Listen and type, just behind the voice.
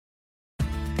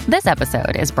This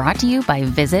episode is brought to you by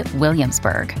Visit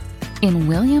Williamsburg. In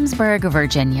Williamsburg,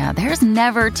 Virginia, there's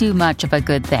never too much of a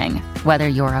good thing. Whether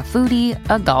you're a foodie,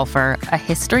 a golfer, a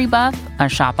history buff, a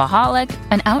shopaholic,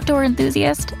 an outdoor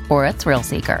enthusiast, or a thrill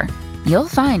seeker, you'll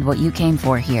find what you came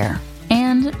for here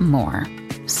and more.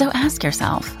 So ask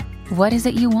yourself, what is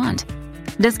it you want?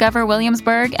 Discover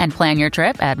Williamsburg and plan your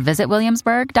trip at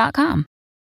visitwilliamsburg.com.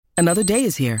 Another day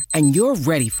is here, and you're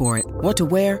ready for it. What to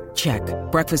wear? Check.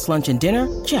 Breakfast, lunch, and dinner?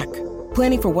 Check.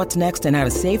 Planning for what's next and how to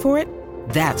save for it?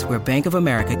 That's where Bank of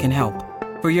America can help.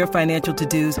 For your financial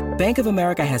to-dos, Bank of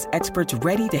America has experts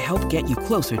ready to help get you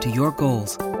closer to your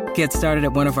goals. Get started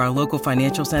at one of our local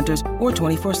financial centers or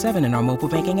 24/7 in our mobile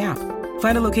banking app.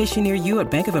 Find a location near you at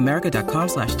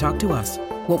bankofamerica.com/talktous.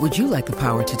 What would you like the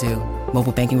power to do?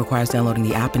 Mobile banking requires downloading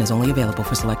the app and is only available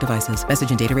for select devices.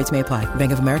 Message and data rates may apply.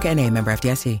 Bank of America N.A., member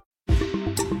FDIC.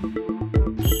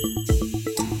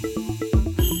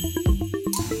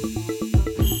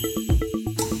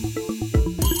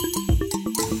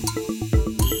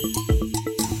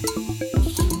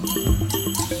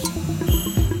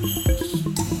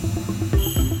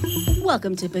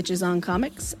 Welcome to Bitches on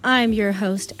Comics. I'm your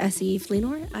host, S.E.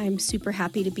 Fleenor. I'm super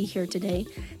happy to be here today.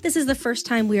 This is the first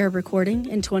time we are recording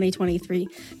in 2023.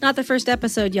 Not the first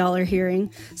episode y'all are hearing.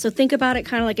 So think about it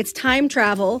kind of like it's time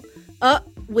travel,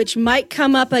 which might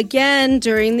come up again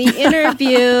during the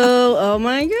interview. Oh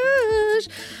my gosh.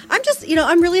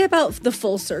 I'm really about the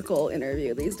full circle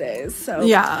interview these days. So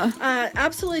yeah,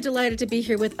 absolutely delighted to be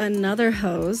here with another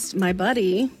host, my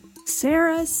buddy,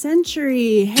 Sarah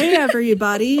Century. Hey,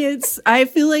 everybody. I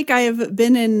feel like I've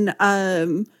been in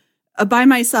by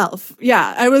myself.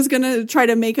 Yeah, I was going to try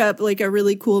to make up like a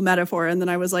really cool metaphor. And then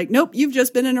I was like, nope, you've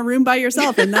just been in a room by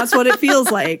yourself. And that's what it feels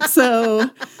like. So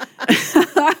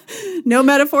no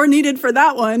metaphor needed for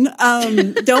that one.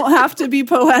 Don't have to be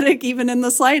poetic even in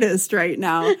the slightest right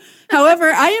now.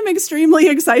 However, I am extremely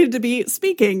excited to be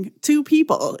speaking to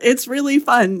people. It's really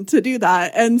fun to do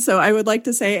that. And so I would like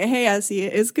to say, hey, Essie,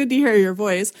 it's good to hear your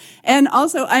voice. And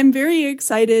also, I'm very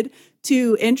excited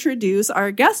to introduce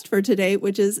our guest for today,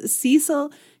 which is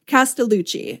Cecil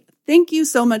Castellucci. Thank you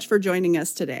so much for joining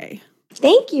us today.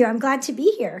 Thank you. I'm glad to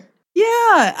be here. Yeah,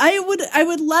 I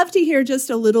would love to hear just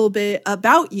a little bit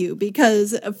about you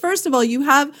because, first of all, you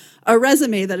have a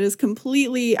resume that is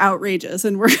completely outrageous,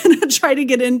 and we're going to try to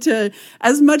get into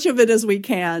as much of it as we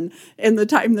can in the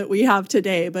time that we have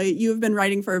today. But you've been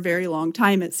writing for a very long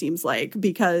time, it seems like,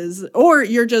 or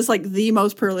you're just like the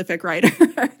most prolific writer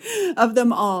of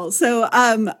them all. So,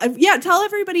 tell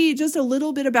everybody just a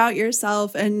little bit about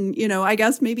yourself and, I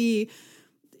guess maybe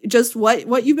just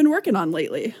what you've been working on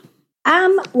lately.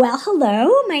 Hello.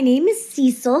 My name is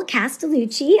Cecil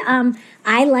Castellucci.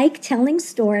 I like telling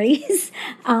stories,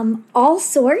 all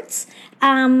sorts.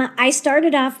 I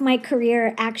started off my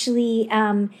career actually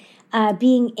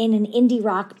being in an indie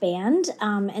rock band.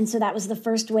 And so that was the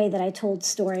first way that I told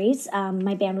stories.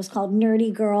 My band was called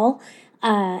Nerdy Girl,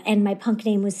 and my punk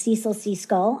name was Cecil C.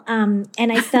 Skull. And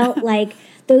I felt like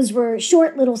those were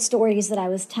short little stories that I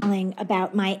was telling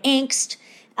about my angst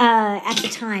at the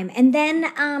time. And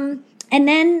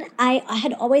then I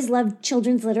had always loved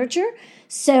children's literature,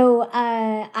 so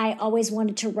I always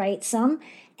wanted to write some.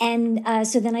 And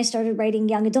so then I started writing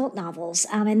young adult novels,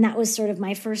 and that was sort of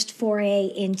my first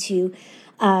foray into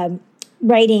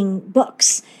writing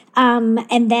books.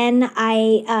 And then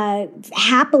I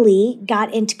happily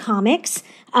got into comics.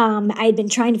 I had been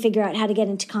trying to figure out how to get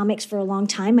into comics for a long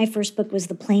time. My first book was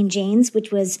The Plain Janes, which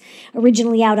was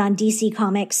originally out on DC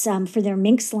Comics for their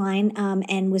Minx line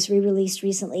and was re-released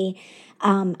recently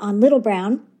on Little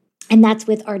Brown. And that's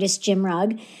with artist Jim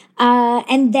Rugg.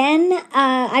 And then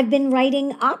I've been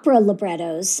writing opera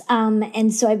librettos.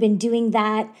 And so I've been doing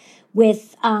that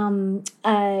with, trying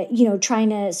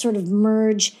to sort of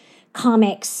merge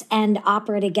comics and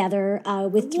opera together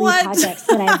with three projects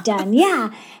that I've done. Yeah.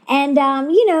 And,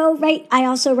 I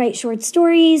also write short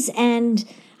stories, and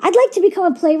I'd like to become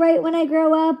a playwright when I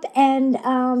grow up. And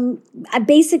I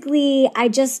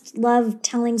just love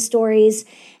telling stories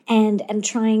and am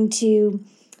trying to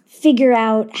figure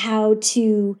out how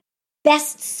to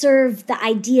best serve the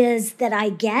ideas that I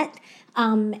get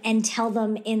and tell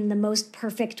them in the most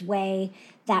perfect way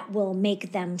that will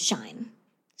make them shine.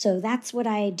 So that's what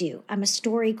I do. I'm a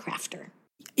story crafter.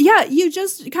 Yeah, you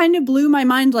just kind of blew my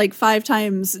mind like 5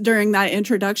 times during that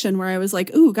introduction where I was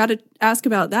like, ooh, got to ask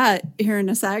about that here in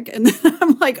a sec. And then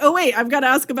I'm like, oh, wait, I've got to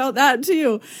ask about that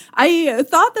too. I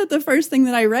thought that the first thing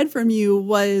that I read from you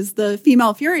was the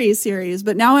Female Fury series,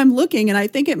 but now I'm looking and I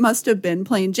think it must have been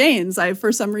Plain Janes.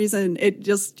 For some reason, it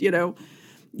just,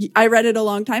 I read it a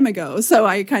long time ago, so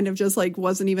I kind of just like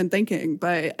wasn't even thinking.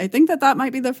 But I think that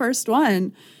might be the first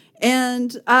one.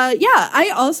 And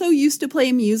I also used to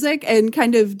play music and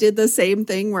kind of did the same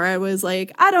thing where I was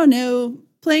like, I don't know,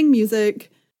 playing music.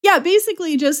 Yeah,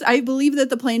 basically just I believe that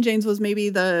The Plain Janes was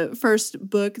maybe the first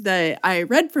book that I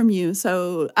read from you.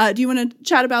 So do you want to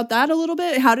chat about that a little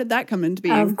bit? How did that come into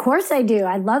being? Of course I do.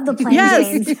 I love The Plain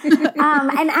Janes.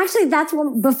 And actually that's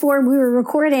before we were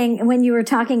recording, when you were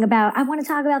talking about, I want to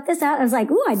talk about this out. I was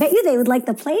like, ooh, I bet you they would like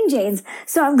The Plain Janes.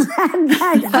 So I'm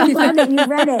glad that you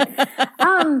read it.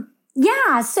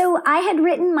 Yeah. So I had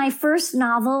written my first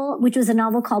novel, which was a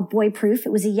novel called Boy Proof.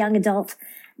 It was a young adult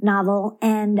novel.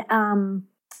 And,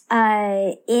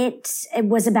 it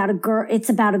was about a girl. It's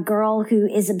about a girl who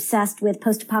is obsessed with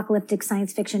post-apocalyptic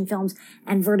science fiction films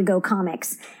and Vertigo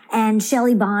comics. And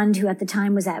Shelley Bond, who at the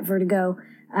time was at Vertigo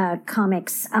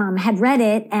Comics, had read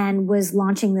it and was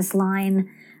launching this line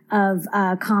of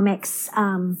comics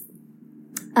called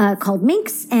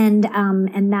Minx, and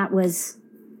that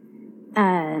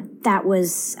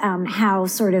was how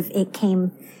sort of it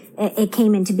came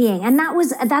into being. And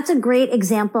that's a great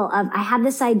example of, I had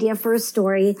this idea for a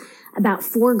story about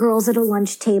 4 girls at a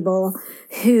lunch table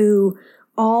who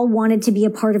all wanted to be a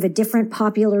part of a different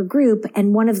popular group.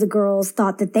 And one of the girls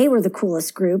thought that they were the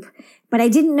coolest group, but I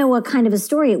didn't know what kind of a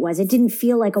story it was. It didn't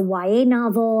feel like a YA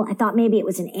novel. I thought maybe it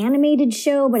was an animated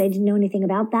show, but I didn't know anything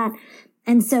about that.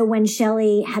 And so when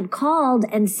Shelley had called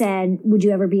and said, would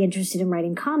you ever be interested in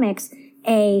writing comics?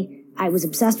 I was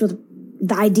obsessed with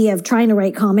the idea of trying to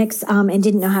write comics, and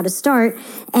didn't know how to start.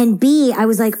 And B, I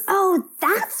was like, oh,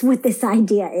 that's what this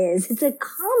idea is. It's a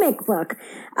comic book.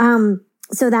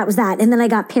 So that was that. And then I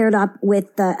got paired up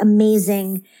with the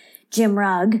amazing Jim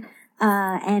Rugg.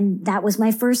 And that was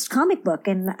my first comic book,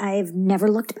 and I've never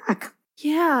looked back.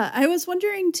 Yeah, I was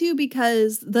wondering too,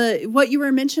 because what you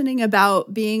were mentioning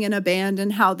about being in a band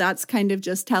and how that's kind of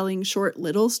just telling short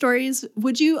little stories.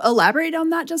 Would you elaborate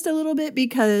on that just a little bit?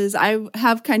 Because I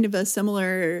have kind of a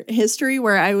similar history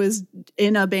where I was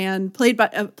in a band, played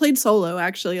solo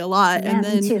actually a lot, Yeah, and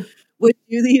then me too. would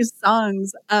do these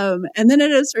songs. And then at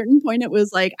a certain point, it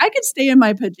was like I could stay in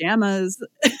my pajamas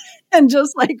and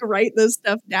just like write this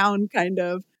stuff down, kind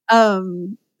of.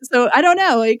 So I don't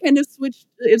know, it kind of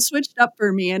switched up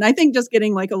for me. And I think just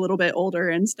getting like a little bit older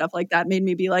and stuff like that made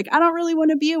me be like, I don't really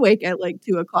want to be awake at like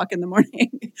 2:00 in the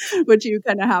morning, which you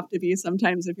kind of have to be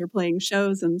sometimes if you're playing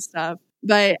shows and stuff.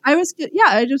 But I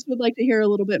just would like to hear a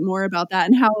little bit more about that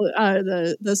and how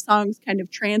the songs kind of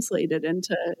translated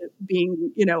into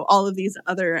being, all of these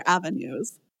other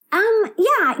avenues.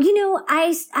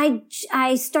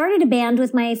 I started a band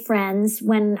with my friends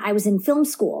when I was in film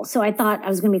school. So I thought I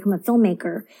was going to become a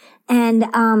filmmaker. And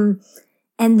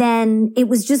then it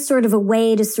was just sort of a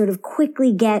way to sort of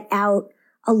quickly get out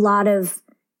a lot of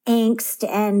angst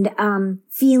and,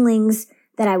 feelings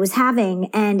that I was having.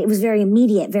 And it was very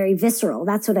immediate, very visceral.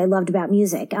 That's what I loved about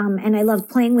music. And I loved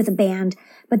playing with a band,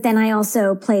 but then I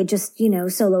also played just,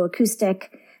 solo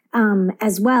acoustic,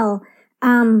 as well.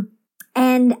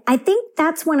 And I think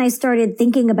that's when I started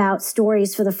thinking about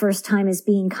stories for the first time as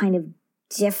being kind of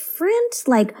different,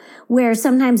 like where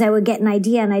sometimes I would get an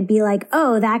idea and I'd be like,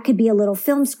 oh, that could be a little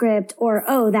film script, or,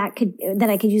 oh, that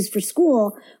I could use for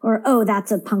school, or, oh,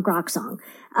 that's a punk rock song.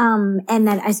 And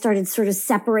then I started sort of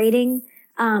separating,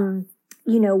 how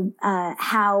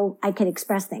I could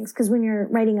express things. Cause when you're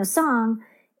writing a song,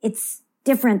 it's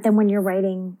different than when you're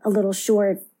writing a little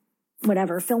short,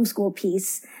 film school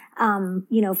piece.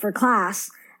 For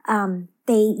class,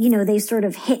 they sort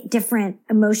of hit different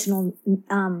emotional,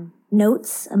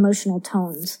 notes, emotional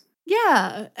tones.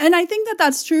 Yeah. And I think that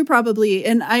that's true probably.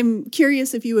 And I'm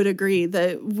curious if you would agree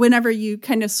that whenever you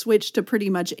kind of switch to pretty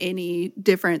much any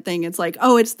different thing, it's like,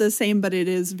 oh, it's the same, but it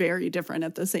is very different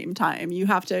at the same time. You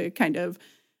have to kind of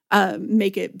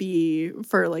make it be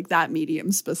for like that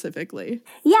medium specifically.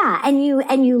 Yeah. And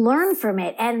you learn from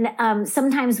it. And,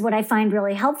 sometimes what I find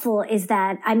really helpful is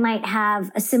that I might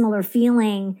have a similar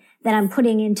feeling that I'm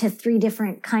putting into 3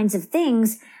 different kinds of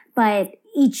things, but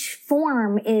each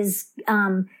form is,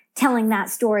 telling that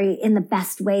story in the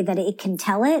best way that it can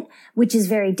tell it, which is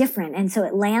very different. And so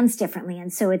it lands differently.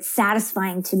 And so it's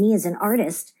satisfying to me as an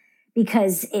artist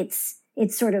because it's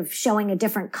sort of showing a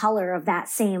different color of that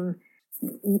same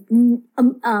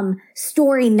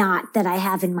story knot that I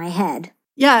have in my head.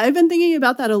 Yeah, I've been thinking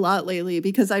about that a lot lately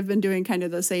because I've been doing kind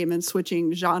of the same and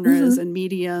switching genres and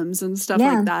mediums and stuff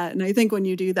like that. And I think when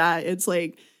you do that, it's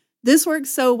like this works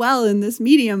so well in this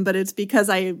medium, but it's because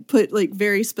I put like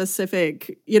very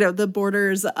specific, the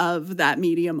borders of that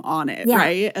medium on it,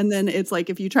 right? And then it's like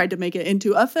if you tried to make it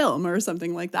into a film or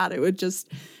something like that, it would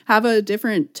just have a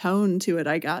different tone to it,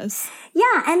 I guess.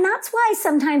 Yeah, and that's why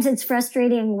sometimes it's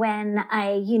frustrating when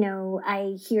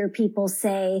I hear people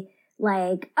say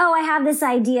like, oh, I have this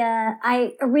idea.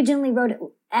 I originally wrote it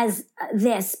as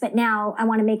this, but now I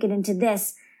want to make it into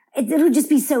this. It'll just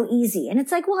be so easy. And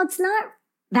it's like, well, it's not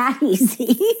that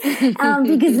easy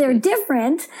because they're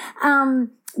different.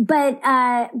 But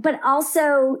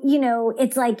also,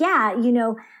 it's like,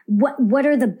 what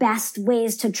are the best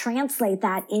ways to translate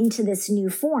that into this new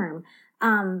form?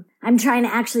 I'm trying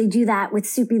to actually do that with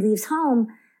Soupy Leaves Home.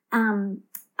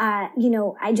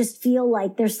 I just feel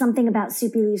like there's something about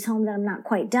Soupy Leaves Home that I'm not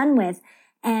quite done with.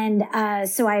 And,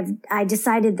 so I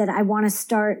decided that I want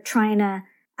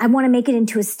to make it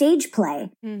into a stage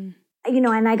play.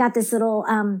 And I got this little,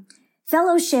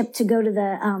 fellowship to go to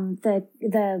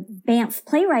the Banff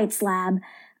Playwrights Lab,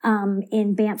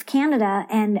 in Banff, Canada.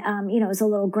 And, it was a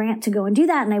little grant to go and do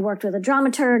that. And I worked with a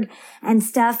dramaturg and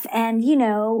stuff. And,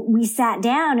 we sat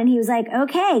down and he was like,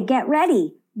 okay, get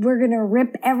ready. We're going to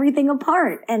rip everything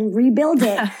apart and rebuild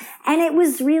it. And it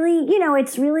was really,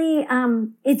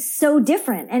 it's so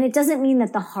different. And it doesn't mean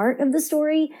that the heart of the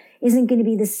story isn't going to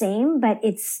be the same, but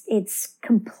it's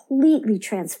completely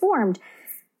transformed.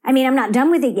 I mean, I'm not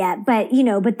done with it yet, but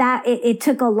it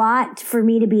took a lot for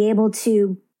me to be able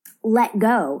to let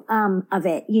go, of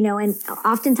it, and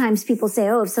oftentimes people say,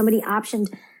 oh, if somebody optioned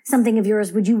something of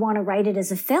yours, would you want to write it as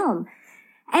a film?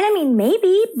 And I mean,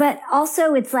 maybe, but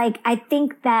also it's like, I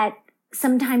think that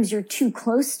sometimes you're too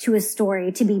close to a story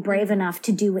to be brave enough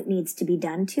to do what needs to be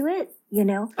done to it,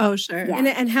 Oh, sure. Yeah.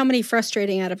 And how many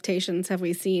frustrating adaptations have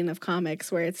we seen of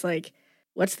comics where it's like,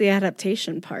 what's the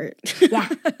adaptation part? Yeah.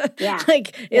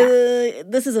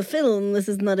 This is a film. This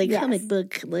is not a comic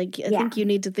book. Like, I think you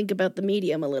need to think about the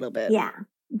medium a little bit. Yeah.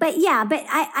 But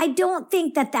I don't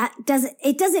think that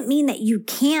doesn't mean that you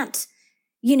can't,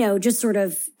 just sort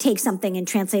of take something and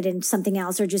translate it into something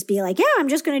else or just be like, yeah, I'm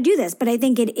just going to do this. But I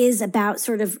think it is about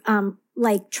sort of,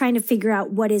 like trying to figure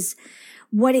out what is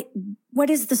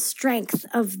the strength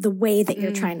of the way that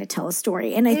you're trying to tell a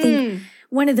story. And I think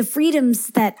one of the freedoms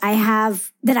that I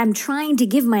have, that I'm trying to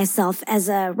give myself as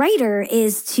a writer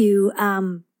is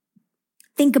to,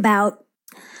 think about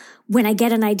when I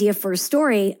get an idea for a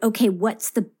story, okay, what's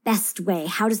the best way?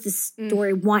 How does this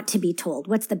story want to be told?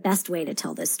 What's the best way to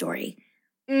tell this story?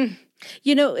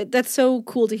 That's so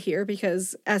cool to hear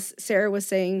because as Sarah was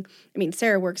saying, I mean,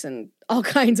 Sarah works in all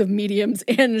kinds of mediums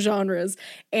and genres,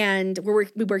 and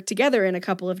we work together in a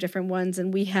couple of different ones,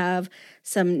 and we have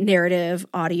some narrative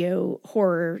audio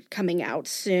horror coming out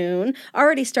soon.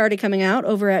 Already started coming out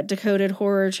over at Decoded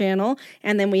Horror Channel,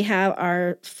 and then we have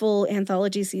our full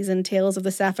anthology season, Tales of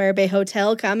the Sapphire Bay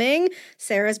Hotel, coming.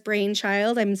 Sarah's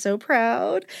brainchild. I'm so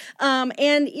proud.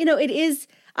 It is...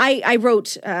 I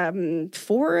wrote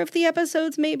 4 of the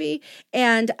episodes maybe,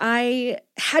 and I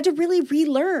had to really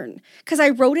relearn because I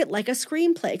wrote it like a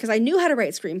screenplay because I knew how to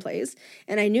write screenplays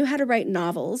and I knew how to write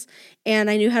novels and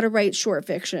I knew how to write short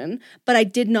fiction, but I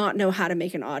did not know how to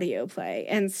make an audio play.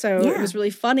 And so it was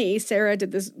really funny. Sarah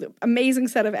did this amazing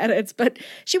set of edits, but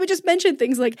she would just mention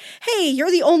things like, hey, you're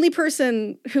the only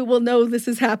person who will know this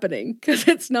is happening because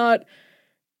it's not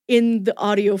in the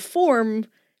audio form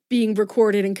being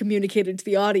recorded and communicated to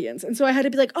the audience. And so I had to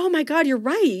be like, oh my God, you're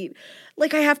right.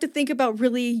 Like I have to think about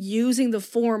really using the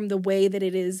form the way that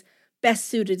it is best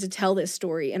suited to tell this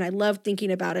story. And I love thinking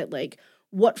about it like,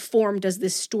 what form does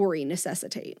this story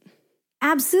necessitate?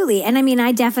 Absolutely. And I mean,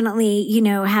 I definitely,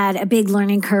 had a big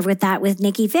learning curve with that with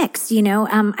Nikki Fix,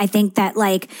 I think that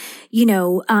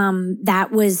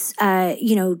that was,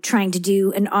 trying to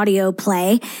do an audio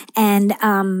play and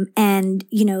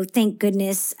thank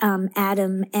goodness,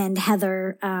 Adam and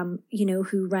Heather,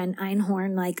 who run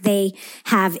Einhorn, like they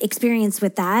have experience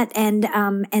with that.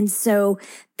 And so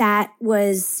that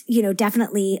was,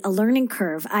 definitely a learning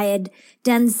curve. I had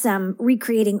done some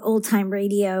recreating old time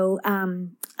radio,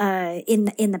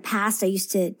 in the past. I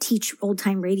used to teach old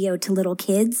time radio to little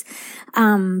kids,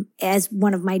 as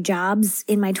one of my jobs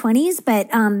in my 20s.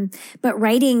 But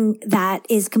writing that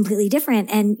is completely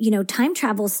different. And, time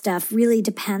travel stuff really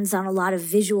depends on a lot of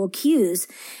visual cues.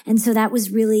 And so that was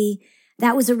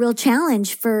a real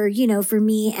challenge for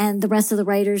me and the rest of the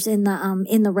writers in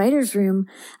the writer's room,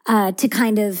 to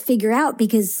kind of figure out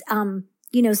because,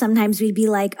 sometimes we'd be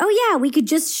like, oh yeah, we could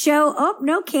just show, oh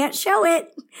no, can't show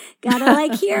it. Gotta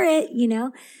like hear it,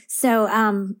 So,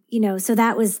 so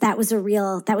that was a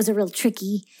real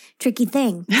tricky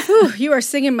thing. Whew, you are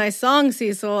singing my song,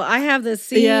 Cecil. I have this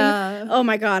scene. Yeah. Oh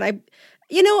my God.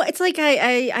 It's like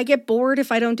I get bored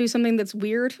if I don't do something that's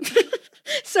weird.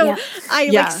 So Yeah. I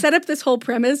like set up this whole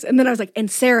premise, and then I was like, and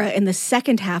Sarah, in the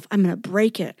second half, I'm going to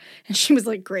break it. And she was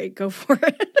like, great, go for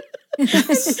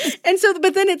it. And so,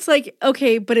 but then it's like,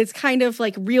 okay, but it's kind of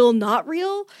like real, not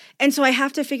real. And so I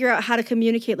have to figure out how to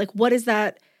communicate. Like, what is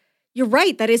that? You're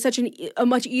right. That is such a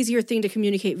much easier thing to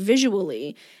communicate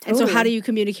visually. And so how do you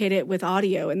communicate it with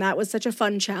audio? And that was such a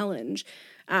fun challenge.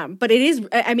 But it is,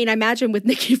 I imagine with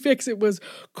Nikki Fix, it was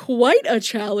quite a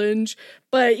challenge,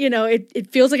 but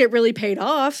it feels like it really paid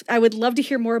off. I would love to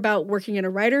hear more about working in a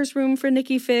writer's room for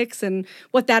Nikki Fix and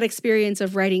what that experience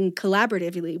of writing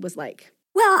collaboratively was like.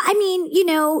 Well,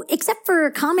 except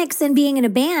for comics and being in a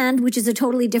band, which is a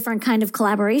totally different kind of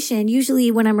collaboration,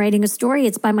 usually when I'm writing a story,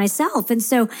 it's by myself. And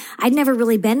so I'd never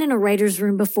really been in a writer's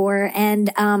room before. And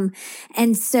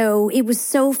so it was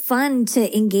so fun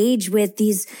to engage with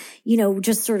these,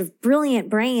 just sort of brilliant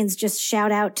brains. Just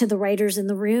shout out to the writers in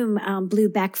the room, Blue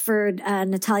Beckford,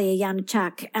 Natalia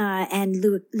Janachak, and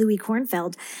Louis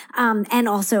Kornfeld, and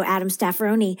also Adam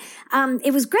Staffaroni.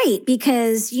 It was great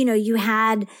because, you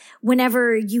had, whenever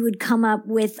you would come up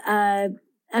with a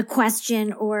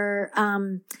question or,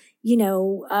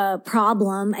 a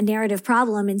problem, a narrative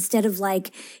problem, instead of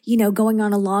going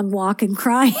on a long walk and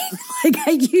crying like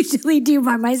I usually do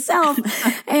by myself.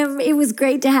 And it was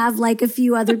great to have a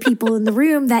few other people in the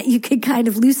room that you could kind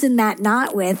of loosen that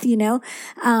knot with,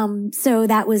 So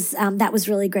that was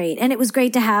really great. And it was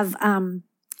great to have,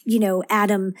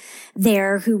 Adam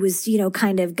there who was,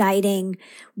 kind of guiding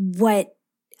what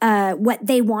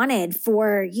they wanted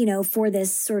for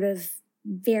this sort of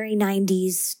very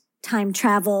 90s time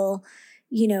travel,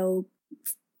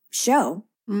 show.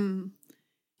 Mm.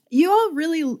 You all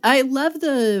really, I love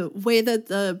the way that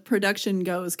the production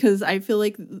goes, because I feel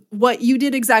like what you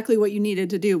did exactly what you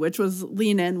needed to do, which was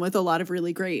lean in with a lot of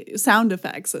really great sound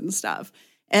effects and stuff.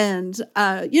 And, some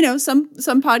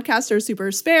podcasts are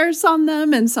super sparse on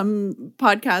them, and some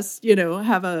podcasts,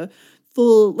 have a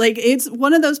full, it's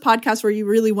one of those podcasts where you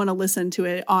really want to listen to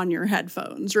it on your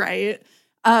headphones, right?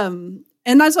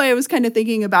 And that's why I was kind of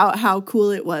thinking about how cool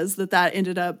it was that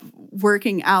ended up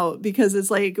working out, because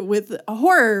it's like with a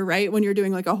horror, right? When you're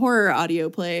doing a horror audio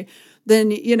play,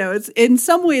 then, it's in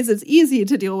some ways it's easy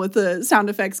to deal with the sound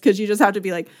effects because you just have to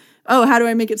be like, oh, how do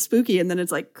I make it spooky? And then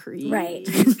it's like, creep. Right.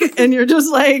 And you're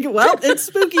just like, well, it's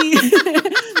spooky.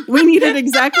 We needed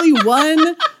exactly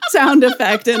one sound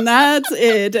effect and that's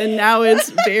it. And now it's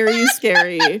very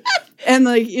scary. And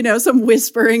some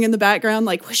whispering in the background,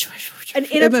 whish, whish, whish. An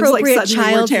inappropriate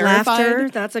child laughter.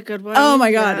 That's a good one. Oh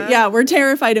my God. Yeah, we're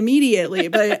terrified immediately.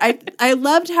 But I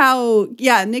loved how,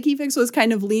 Nikki Fix was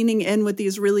kind of leaning in with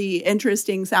these really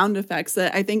interesting sound effects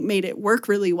that I think made it work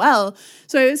really well.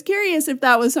 So I was curious if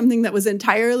that was something that was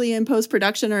entirely in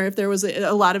post-production or if there was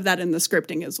a lot of that in the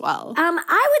scripting as well.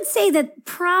 I would say that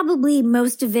probably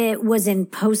most of it was in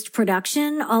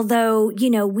post-production, although,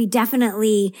 we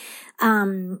definitely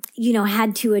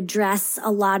had to address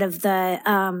a lot of the,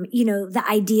 the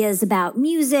ideas about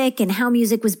music and how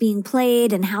music was being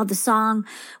played and how the song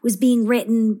was being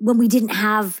written when we didn't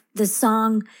have the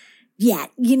song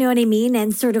yet. You know what I mean?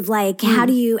 And sort of how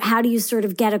do you sort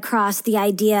of get across the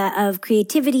idea of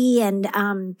creativity and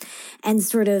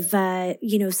sort of,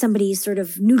 somebody sort of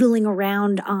noodling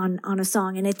around on a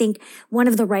song. And I think one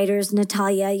of the writers,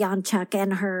 Natalia Janachak,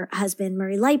 and her husband,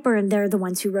 Murray Leiper, and they're the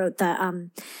ones who wrote the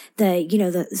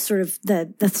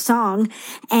song.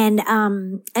 And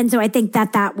so I think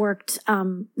that worked,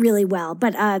 really well.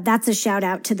 But, that's a shout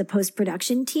out to the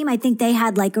post-production team. I think they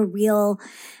had a real,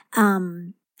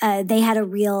 they had a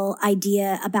real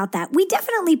idea about that. We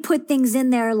definitely put things in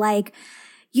there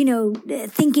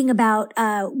thinking about,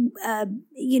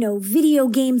 video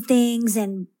game things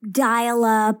and dial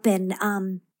up and,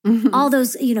 all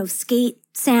those, skate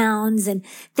sounds and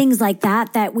things like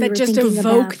that we were thinking about. That just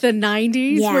evoke the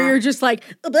 90s where you're just like,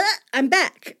 I'm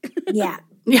back. Yeah.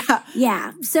 Yeah.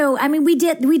 Yeah. So,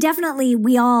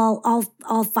 we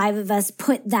all five of us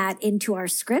put that into our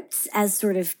scripts as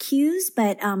sort of cues.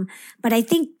 But I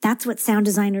think that's what sound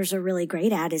designers are really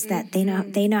great at, is that they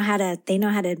know how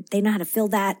to fill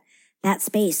that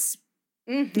space.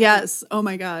 Mm-hmm. Yes. Oh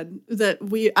my God.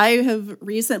 I have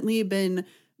recently been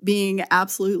being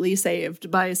absolutely saved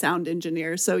by sound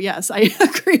engineers. So yes, I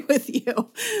agree with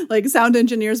you. Like sound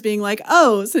engineers being like,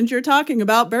 oh, since you're talking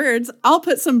about birds, I'll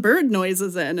put some bird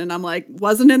noises in. And I'm like,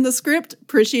 wasn't in the script.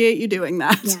 Appreciate you doing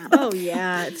that. Yeah. Oh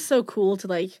yeah, it's so cool to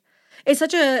like. It's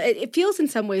such it feels in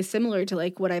some ways similar to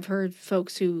like what I've heard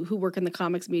folks who work in the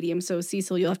comics medium. So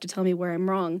Cecil, you'll have to tell me where I'm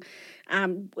wrong.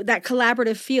 That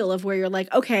collaborative feel of where you're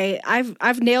like, okay,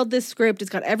 I've nailed this script. It's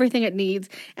got everything it needs.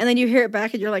 And then you hear it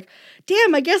back and you're like,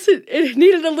 damn, I guess it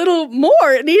needed a little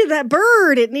more. It needed that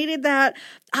bird. It needed that.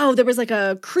 Oh, there was like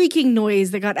a creaking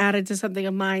noise that got added to something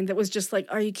of mine that was just like,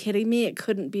 are you kidding me? It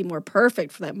couldn't be more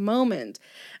perfect for that moment.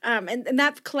 And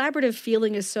that collaborative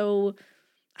feeling is so,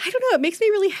 I don't know. It makes me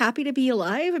really happy to be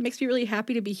alive. It makes me really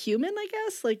happy to be human, I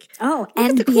guess. Like, oh,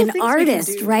 and be an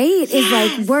artist, right? Yes. Is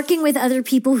like working with other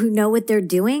people who know what they're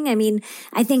doing. I mean,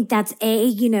 I think that's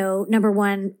number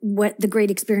one, what the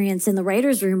great experience in the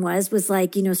writer's room was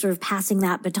like, sort of passing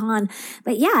that baton.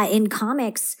 But yeah, in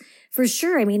comics, for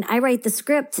sure. I mean, I write the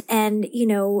script and,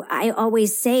 I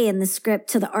always say in the script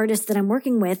to the artist that I'm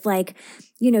working with, like,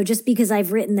 just because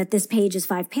I've written that this page is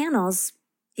 5 panels,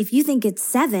 if you think it's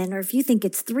 7 or if you think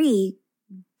it's 3,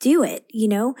 do it,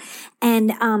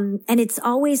 and it's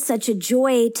always such a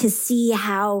joy to see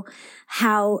how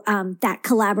that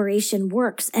collaboration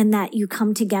works and that you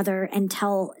come together and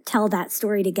tell that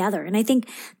story together. And I think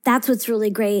that's what's really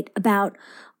great about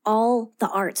all the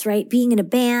arts, right? Being in a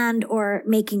band or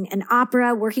making an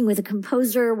opera, working with a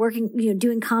composer,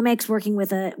 doing comics, working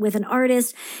with an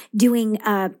artist, doing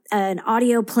an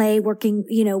audio play, working,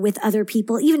 with other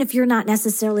people, even if you're not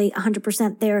necessarily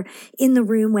 100% there in the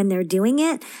room when they're doing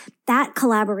it. That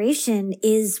collaboration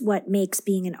is what makes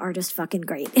being an artist fucking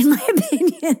great, in my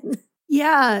opinion.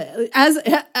 Yeah,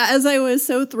 as I was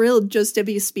so thrilled just to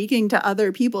be speaking to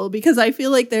other people, because I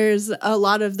feel like there's a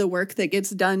lot of the work that gets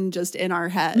done just in our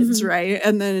heads, right?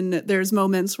 And then there's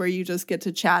moments where you just get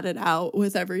to chat it out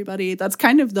with everybody. That's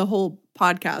kind of the whole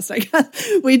podcast, I guess.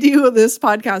 We do this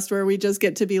podcast where we just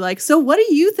get to be like, so what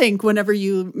do you think whenever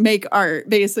you make art,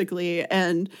 basically?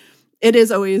 And it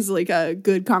is always like a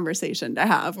good conversation to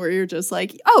have where you're just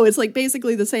like, oh, it's like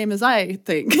basically the same as I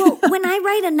think. Well, when I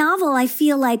write a novel, I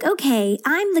feel like, okay,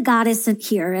 I'm the goddess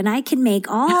here and I can make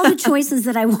all the choices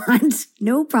that I want.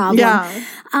 No problem. Yeah.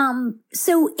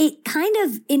 So it kind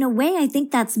of, in a way, I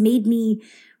think that's made me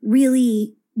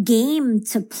really game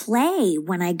to play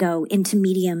when I go into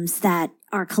mediums that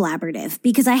are collaborative,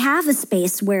 because I have a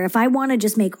space where if I want to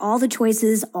just make all the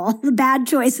choices, all the bad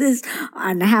choices,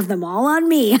 and have them all on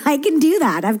me, I can do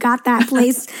that. I've got that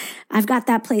place. I've got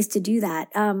that place to do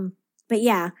that. But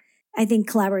yeah, I think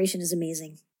collaboration is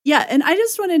amazing. Yeah. And I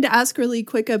just wanted to ask really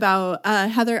quick about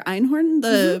Heather Einhorn,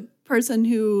 the person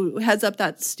who heads up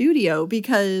that studio,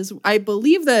 because I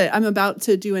believe that I'm about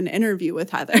to do an interview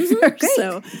with Heather.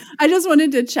 So I just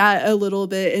wanted to chat a little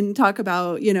bit and talk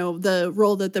about, the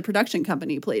role that the production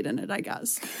company played in it, I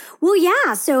guess. Well,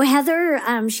 yeah. So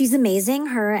Heather, she's amazing.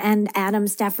 Her and Adam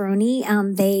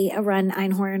Staffaroni, they run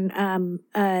Einhorn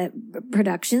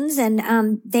Productions,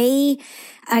 and they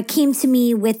came to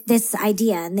me with this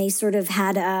idea, and they sort of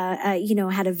had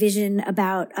a vision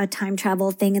about a time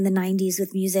travel thing in the 90s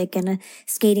with music and a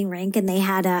skating rink, and they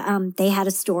had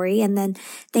a story, and then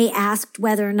they asked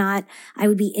whether or not I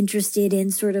would be interested in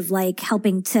sort of like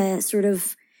helping to sort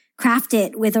of craft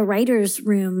it with a writer's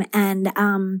room, and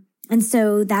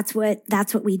so that's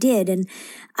what we did, and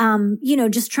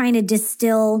just trying to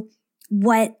distill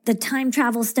what the time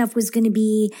travel stuff was going to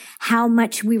be, how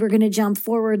much we were going to jump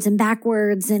forwards and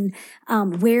backwards, and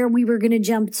where we were going to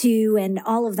jump to, and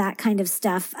all of that kind of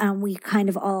stuff. We kind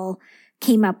of all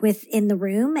came up with in the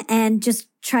room, and just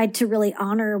tried to really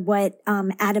honor what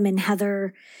Adam and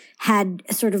Heather had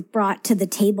sort of brought to the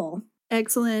table.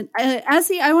 Excellent.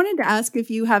 Essie, I wanted to ask if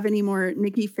you have any more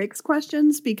Nikki Fix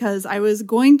questions, because I was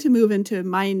going to move into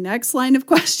my next line of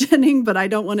questioning, but I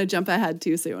don't want to jump ahead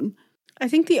too soon. I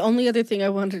think the only other thing I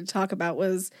wanted to talk about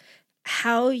was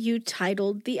how you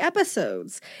titled the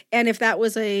episodes, and if that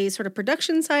was a sort of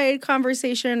production side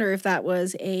conversation or if that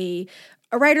was a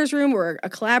writer's room or a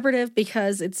collaborative,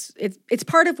 because it's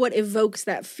part of what evokes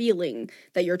that feeling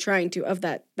that you're trying to of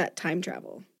that time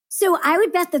travel. So I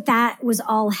would bet that was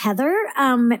all Heather,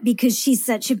 because she's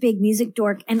such a big music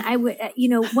dork. And I would,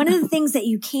 one of the things that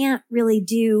you can't really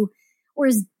do, or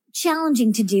is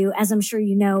challenging to do, as I'm sure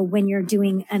you know, when you're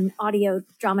doing an audio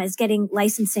drama, is getting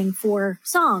licensing for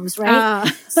songs, right?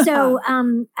 So,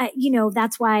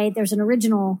 that's why there's an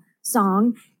original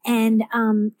song. And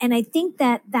I think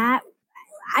that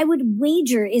I would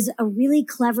wager is a really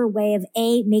clever way of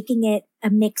making it a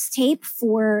mixtape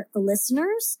for the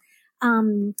listeners.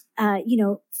 themselves,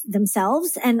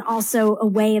 and also a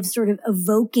way of sort of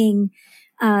evoking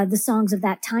the songs of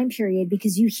that time period,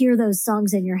 because you hear those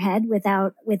songs in your head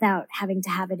without having to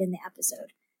have it in the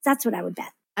episode. That's what I would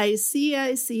bet. I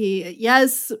see.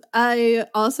 Yes, I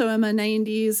also am a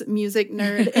 90s music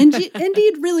nerd.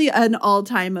 Indeed, really an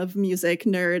all-time of music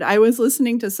nerd. I was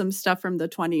listening to some stuff from the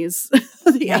 20s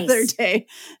the other day,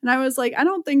 and I was like, I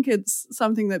don't think it's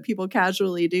something that people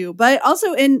casually do. But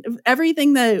also in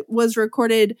everything that was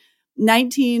recorded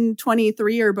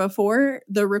 1923 or before,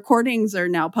 the recordings are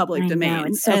now public domain.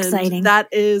 It's so exciting. That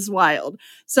is wild.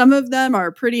 Some of them are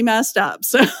pretty messed up.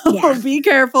 So be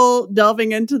careful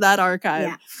delving into that archive.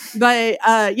 Yeah. But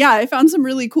I found some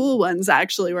really cool ones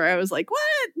actually where I was like,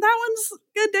 what? That one's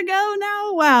good to go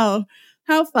now? Wow.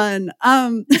 How fun.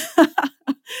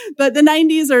 But the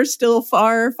 90s are still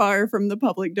far, far from the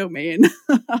public domain.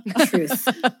 Truth.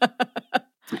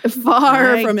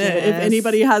 Far from it, if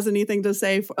anybody has anything to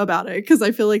say about it, because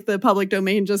I feel like the public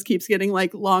domain just keeps getting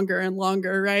like longer and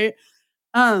longer, right?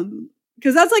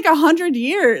 Because that's like 100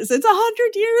 years. It's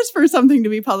 100 years for something to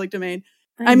be public domain.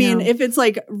 I mean, if it's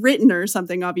like written or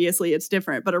something, obviously it's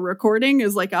different, but a recording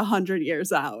is like 100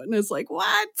 years out, and it's like,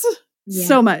 what? Yeah.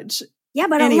 So much. Yeah,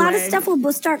 but anyway. A lot of stuff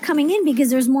will start coming in because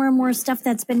there's more and more stuff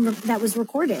that was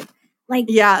recorded. Like,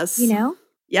 yes,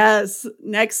 yes,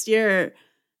 next year.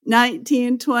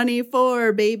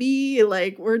 1924, baby.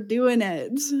 Like, we're doing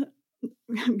it.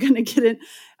 I'm gonna get it.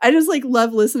 I just like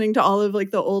love listening to all of like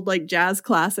the old like jazz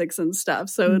classics and stuff.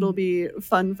 So it'll be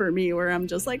fun for me where I'm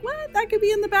just like, what? That could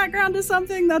be in the background of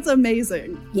something? That's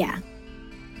amazing. Yeah.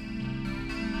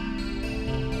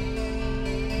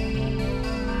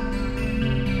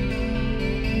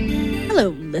 Hello,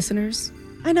 listeners.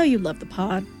 I know you love the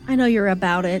pod. I know you're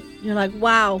about it. You're like,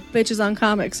 wow, bitches on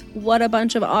comics. What a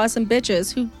bunch of awesome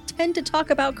bitches who tend to talk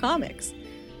about comics.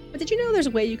 But did you know there's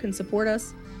a way you can support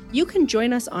us? You can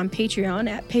join us on Patreon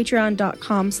at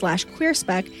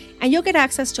patreon.com/queerspec, and you'll get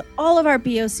access to all of our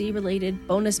BOC-related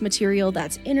bonus material.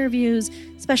 That's interviews,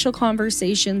 special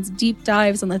conversations, deep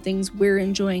dives on the things we're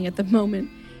enjoying at the moment,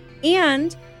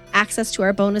 and access to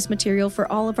our bonus material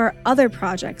for all of our other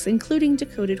projects, including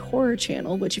Decoded Horror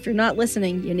Channel, which if you're not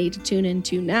listening, you need to tune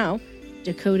into now.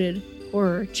 Decoded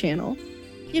Horror Channel.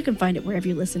 You can find it wherever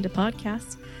you listen to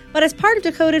podcasts. But as part of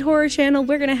Decoded Horror Channel,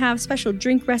 we're going to have special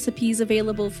drink recipes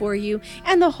available for you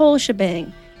and the whole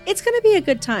shebang. It's going to be a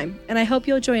good time, and I hope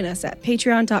you'll join us at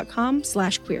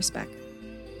patreon.com/queerspec.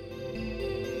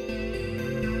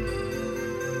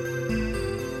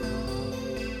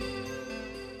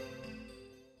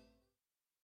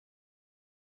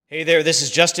 Hey there, this is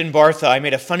Justin Bartha. I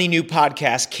made a funny new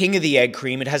podcast, King of the Egg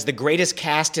Cream. It has the greatest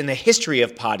cast in the history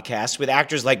of podcasts with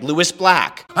actors like Louis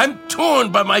Black. I'm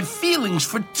torn by my feelings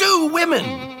for two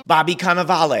women. Bobby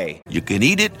Cannavale. You can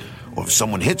eat it, or if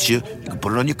someone hits you, you can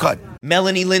put it on your cut.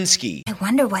 Melanie Linsky. I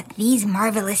wonder what these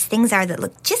marvelous things are that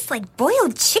look just like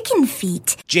boiled chicken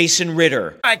feet. Jason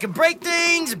Ritter. I can break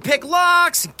things and pick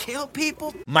locks and kill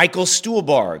people. Michael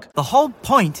Stuhlbarg. The whole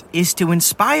point is to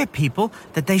inspire people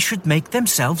that they should make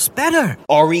themselves better.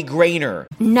 Ari Grainer.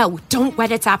 No, don't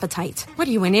whet its appetite. What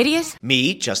are you, an idiot?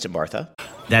 Me, Justin Bartha.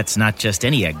 That's not just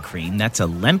any egg cream, that's a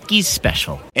Lemke's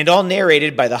special. And all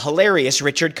narrated by the hilarious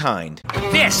Richard Kind.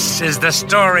 This is the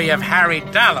story of Harry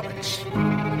Dalowitz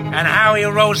and how he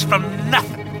rose from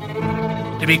nothing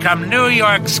to become New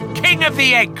York's King of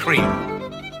the Egg Cream.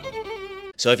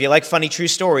 So if you like funny true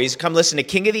stories, come listen to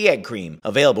King of the Egg Cream,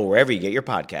 available wherever you get your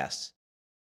podcasts.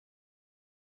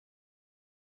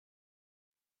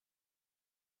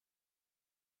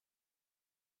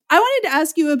 I wanted to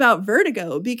ask you about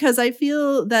Vertigo because I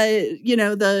feel that,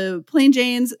 the Plain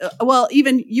Janes,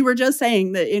 even you were just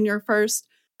saying that in your first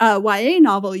YA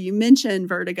novel, you mentioned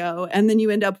Vertigo, and then you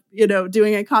end up,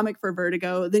 doing a comic for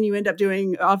Vertigo. Then you end up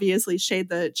doing, obviously, Shade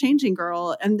the Changing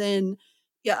Girl. And then,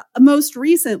 most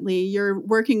recently, you're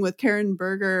working with Karen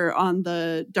Berger on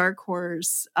the Dark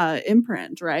Horse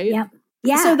imprint, right? Yep.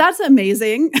 Yeah. So that's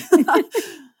amazing.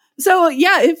 So,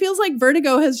 it feels like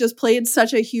Vertigo has just played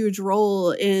such a huge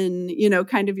role in,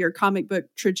 kind of your comic book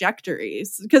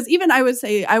trajectories. Because even I would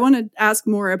say, I want to ask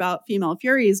more about Female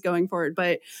Furies going forward,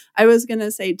 but I was going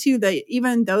to say too, that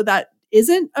even though that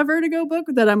isn't a Vertigo book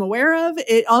that I'm aware of,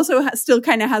 it also still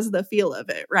kind of has the feel of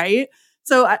it, right?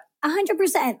 So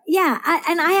 100%. Yeah.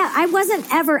 I wasn't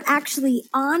ever actually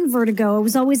on Vertigo. I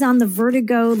was always on the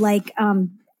Vertigo,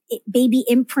 baby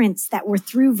imprints that were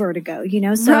through Vertigo,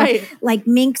 So right. Like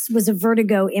Minx was a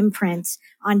Vertigo imprint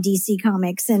on DC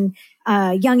Comics, and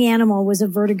Young Animal was a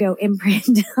Vertigo imprint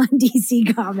on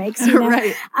DC Comics.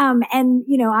 Right. And,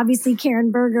 obviously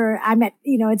Karen Berger, I'm at,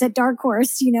 it's at Dark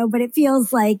Horse, but it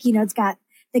feels like, it's got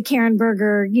Karen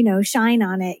Berger, shine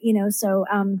on it, So,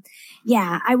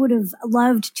 I would have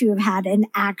loved to have had an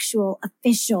actual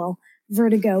official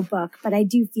Vertigo book, but I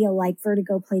do feel like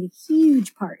Vertigo played a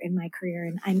huge part in my career,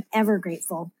 and I'm ever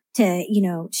grateful to,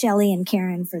 Shelley and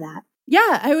Karen for that.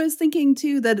 Yeah, I was thinking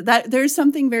too that there's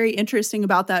something very interesting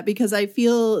about that, because I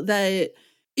feel that,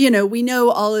 we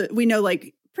know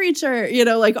like Preacher,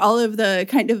 like all of the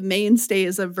kind of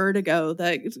mainstays of Vertigo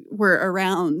that were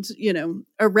around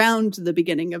the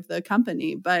beginning of the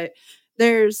company. But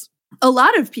there's a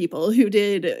lot of people who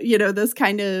did, this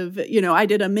kind of, I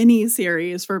did a mini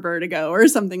series for Vertigo or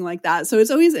something like that. So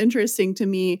it's always interesting to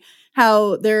me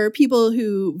how there are people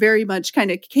who very much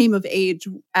kind of came of age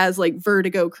as like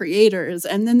Vertigo creators.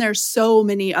 And then there's so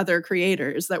many other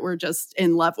creators that were just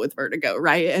in love with Vertigo,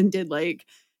 right? And did like,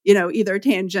 either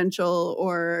tangential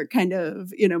or kind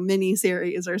of, mini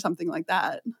series or something like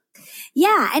that.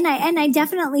 Yeah. And I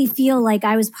definitely feel like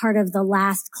I was part of the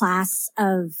last class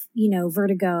of,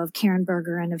 Vertigo, of Karen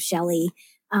Berger and of Shelley,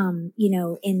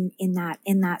 in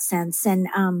that sense.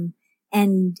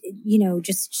 And,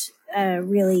 just,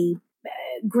 really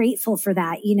grateful for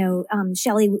that.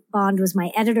 Shelley Bond was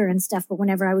my editor and stuff, but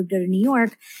whenever I would go to New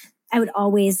York, I would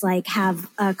always like have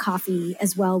a coffee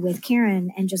as well with Karen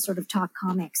and just sort of talk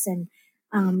comics and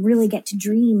really get to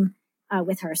dream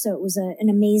with her. So it was an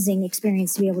amazing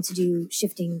experience to be able to do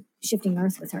Shifting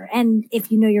Earth with her. And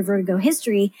if you know your Vertigo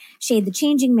history, Shade the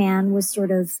Changing Man was sort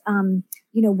of,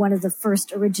 one of the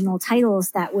first original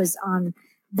titles that was on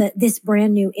this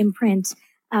brand new imprint,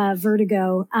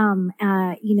 Vertigo,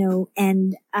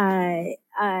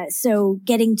 so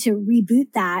getting to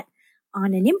reboot that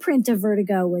on an imprint of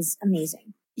Vertigo was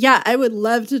amazing. Yeah, I would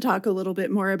love to talk a little bit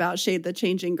more about Shade the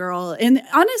Changing Girl. And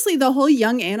honestly, the whole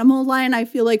Young Animal line, I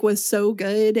feel like was so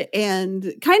good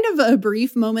and kind of a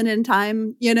brief moment in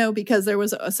time, because there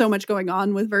was so much going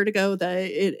on with Vertigo that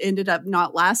it ended up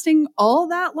not lasting all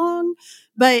that long.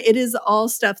 But it is all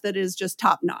stuff that is just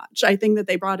top notch. I think that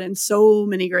they brought in so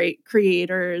many great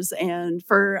creators. And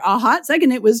for a hot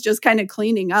second, it was just kind of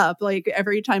cleaning up. Like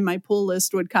every time my pull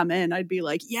list would come in, I'd be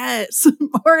like, yes,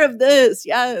 more of this.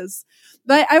 Yes.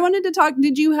 But I wanted to talk,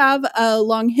 did you have a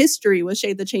long history with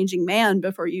Shade the Changing Man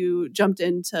before you jumped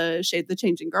into Shade the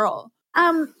Changing Girl?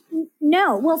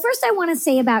 No. Well, first I want to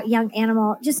say about Young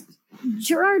Animal, just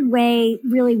Gerard Way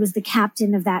really was the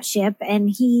captain of that ship. And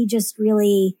he just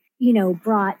really,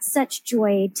 brought such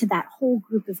joy to that whole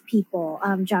group of people.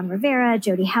 John Rivera,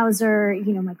 Jody Hauser,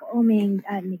 Michael Oeming,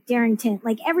 Nick Darrington,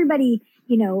 like everybody,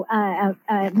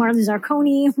 Marley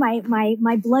Zarconi,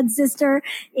 my blood sister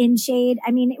in Shade.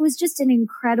 I mean, it was just an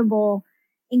incredible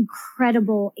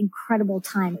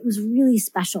time. It was really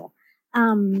special.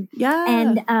 And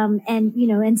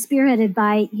spearheaded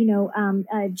by,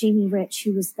 Jamie Rich,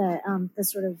 who was the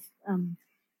sort of,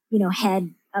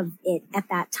 head of it at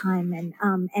that time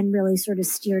and really sort of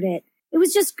steered it. It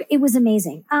was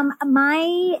amazing.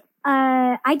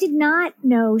 I did not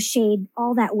know Shade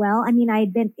all that well. I mean,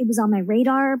 it was on my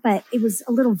radar, but it was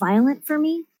a little violent for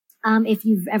me. If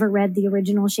you've ever read the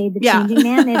original Shade the Changing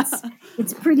Man,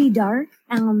 it's pretty dark.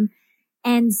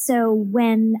 And so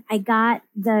when I got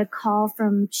the call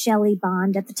from Shelley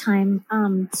Bond at the time,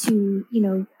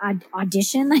 to,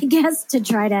 audition, I guess, to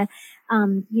try to,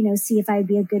 see if I would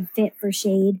be a good fit for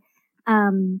Shade,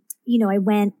 I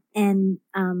went and,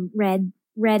 read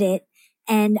it.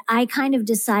 And I kind of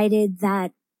decided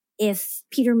that if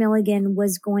Peter Milligan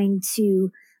was going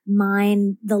to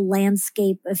mine the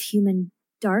landscape of human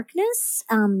darkness,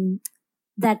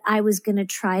 that I was going to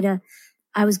try to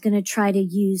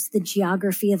use the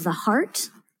geography of the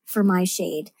heart for my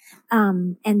Shade.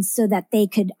 And so that they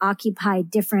could occupy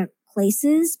different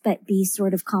places, but be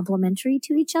sort of complementary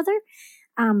to each other.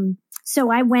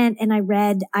 So I went and I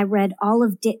read all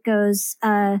of Ditko's,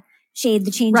 Shade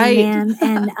the Changing Man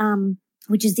and,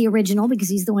 which is the original because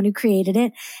he's the one who created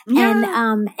it.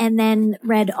 Yeah. And then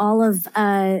read all of,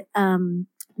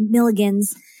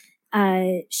 Milligan's,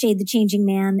 Shade the Changing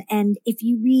Man. And if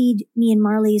you read me and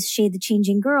Marley's Shade the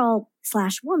Changing Girl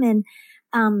 /woman,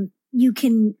 you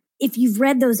can, if you've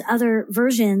read those other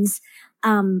versions,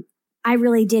 I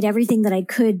really did everything that I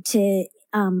could to,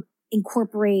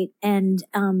 incorporate and,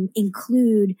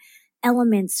 include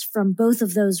elements from both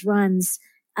of those runs,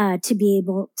 to be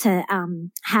able to,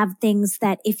 have things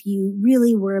that if you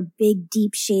really were a big,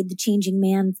 deep Shade the Changing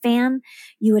Man fan,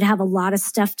 you would have a lot of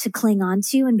stuff to cling on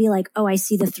to and be like, oh, I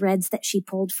see the threads that she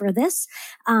pulled for this.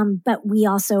 But we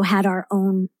also had our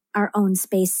own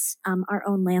space, our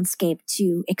own landscape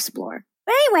to explore.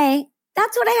 But anyway,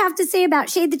 that's what I have to say about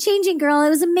Shade the Changing Girl. It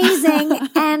was amazing.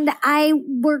 And I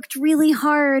worked really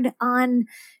hard on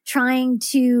trying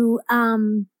to,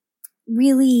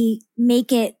 really make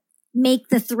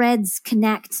the threads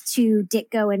connect to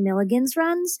Ditko and Milligan's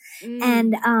runs.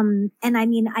 And I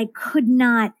mean, I could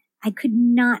not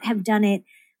have done it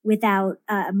without,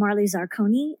 Marley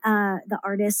Zarconi, the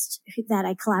artist that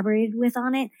I collaborated with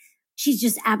on it. She's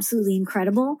just absolutely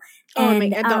incredible.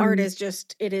 And the art is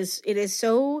just, it is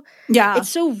so, yeah, it's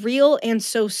so real and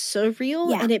so surreal.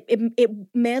 Yeah. And it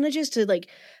manages to like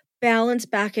balance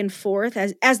back and forth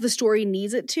as the story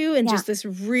needs it to, in just this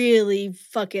really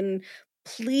fucking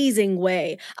pleasing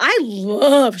way. I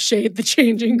love Shade the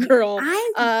Changing Girl.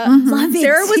 I love it.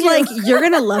 Sarah was too. like, "You're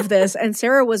gonna love this," and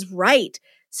Sarah was right.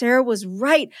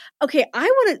 Okay,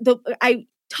 I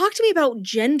talk to me about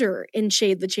gender in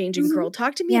Shade the Changing Girl.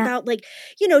 Talk to me about like,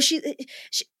 you know, she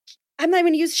I'm not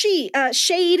even gonna use she.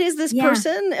 Shade is this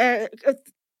person,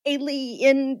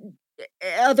 alien,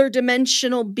 other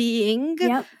dimensional being,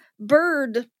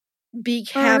 bird beak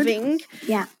having,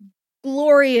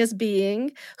 glorious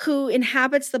being who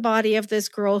inhabits the body of this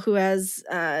girl who has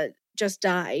just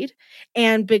died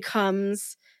and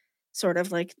becomes sort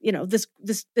of like, you know, this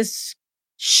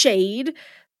Shade,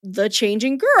 the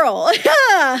changing girl.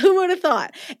 Who would have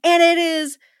thought? And it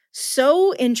is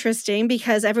so interesting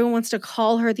because everyone wants to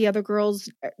call her the other girl's,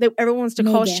 everyone wants to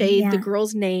call Shade the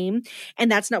girl's name,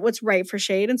 and that's not what's right for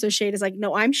Shade. And so Shade is like,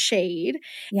 no, I'm Shade.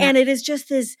 And it is just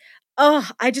this,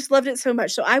 I just loved it so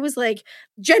much. So I was like,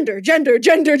 gender.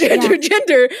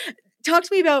 Talk to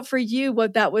me about, for you,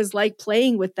 what that was like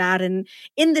playing with that, and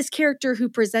in this character who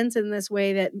presents in this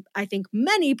way that I think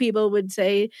many people would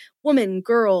say woman,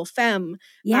 girl, femme,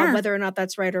 whether or not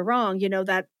that's right or wrong. You know,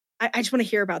 that I just want to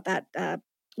hear about that,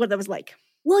 what that was like.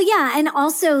 Well, yeah. And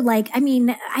also, like, I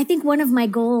mean, I think one of my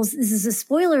goals, this is a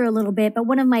spoiler a little bit, but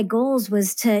one of my goals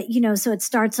was to, you know, so it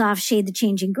starts off Shade the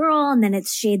Changing Girl, and then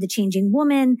it's Shade the Changing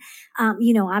Woman.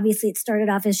 You know, obviously it started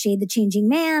off as Shade the Changing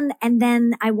Man, and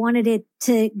then I wanted it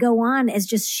to go on as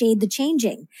just Shade the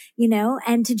Changing, you know,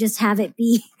 and to just have it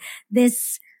be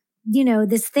this, you know,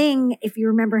 this thing, if you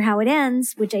remember how it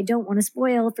ends, which I don't want to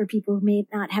spoil for people who may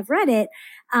not have read it.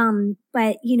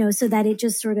 But, you know, so that it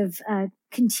just sort of,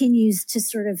 continues to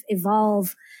sort of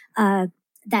evolve,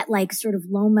 that like sort of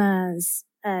Loma's,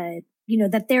 you know,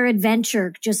 that their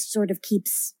adventure just sort of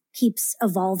keeps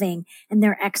evolving, and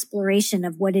their exploration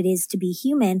of what it is to be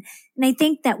human. And I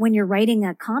think that when you're writing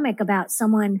a comic about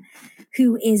someone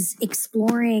who is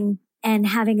exploring and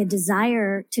having a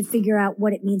desire to figure out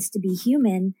what it means to be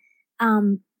human,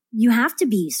 you have to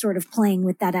be sort of playing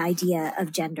with that idea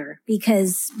of gender,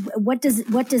 because what does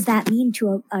that mean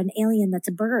to an alien that's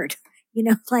a bird? You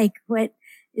know, like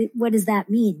what does that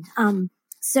mean?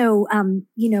 So,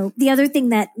 you know, the other thing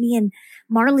that me and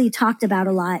Marley talked about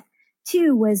a lot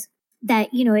too was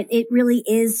that, you know, it really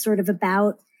is sort of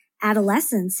about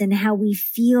adolescence and how we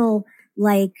feel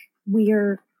like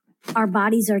our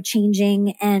bodies are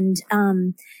changing, and,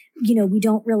 you know, we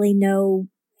don't really know,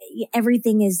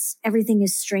 everything is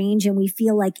strange, and we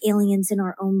feel like aliens in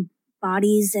our own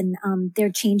bodies, and, they're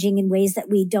changing in ways that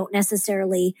we don't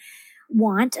necessarily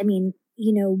want. I mean,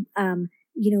 you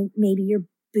know, maybe your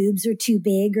boobs are too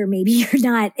big, or maybe you're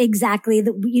not exactly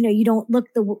you know, you don't look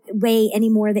the way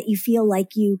anymore that you feel like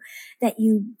that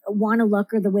you want to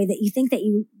look, or the way that you think that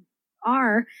you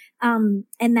are. And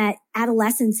that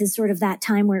adolescence is sort of that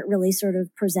time where it really sort of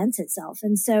presents itself.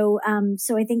 And so,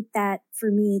 so I think that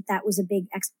for me, that was a big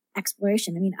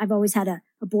exploration. I mean, I've always had a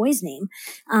boy's name.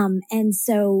 And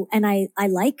I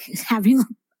like having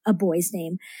a boy's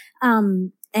name.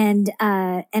 And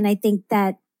I think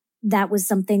that was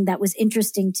something that was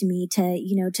interesting to me to,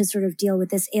 you know, to sort of deal with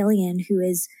this alien who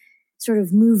is sort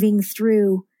of moving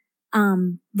through,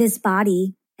 this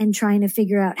body and trying to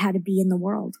figure out how to be in the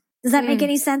world. Does that make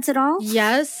any sense at all?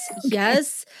 Yes. Okay.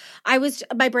 Yes.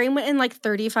 My brain went in like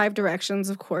 35 directions,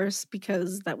 of course,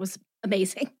 because that was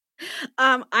amazing.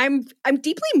 I'm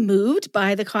deeply moved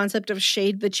by the concept of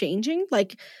Shade the Changing.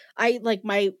 Like I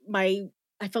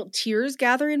felt tears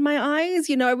gather in my eyes.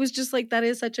 You know, I was just like,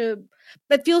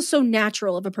 that feels so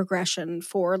natural of a progression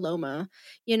for Loma,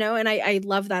 you know, and I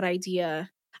love that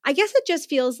idea. I guess it just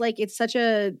feels like it's such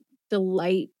a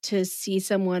delight to see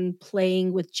someone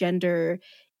playing with gender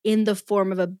in the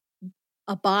form of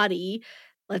a body.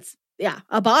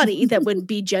 A body that would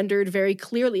be gendered very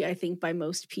clearly, I think, by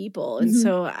most people. And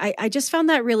so I just found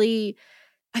that really,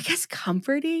 I guess,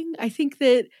 comforting. I think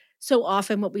that so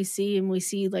often what we see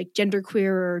like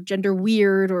genderqueer or gender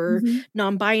weird or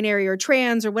non-binary or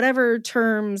trans or whatever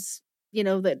terms, you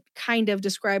know, that kind of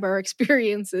describe our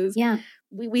experiences. Yeah.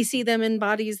 We see them in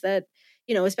bodies that,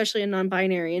 you know, especially in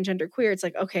non-binary and genderqueer, it's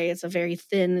like, okay, it's a very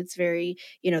thin, it's very,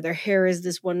 you know, their hair is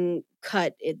this one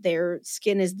cut, their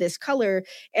skin is this color.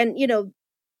 And, you know,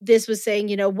 this was saying,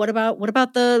 what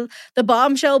about the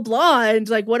bombshell blonde?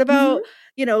 Like, what about,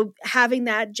 having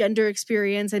that gender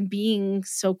experience and being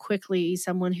so quickly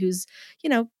someone who's,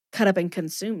 cut up and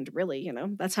consumed, really,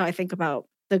 that's how I think about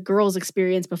the girl's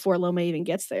experience before Loma even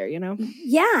gets there,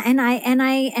 Yeah. And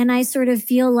I sort of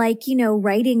feel like,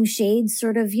 writing Shades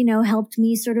sort of, helped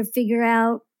me sort of figure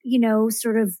out,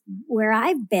 sort of where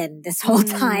I've been this whole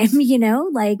time, and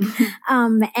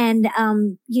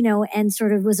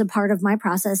sort of was a part of my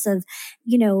process of,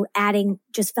 adding,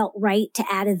 just felt right to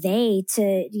add a they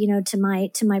to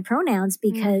my pronouns,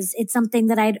 because it's something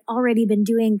that I'd already been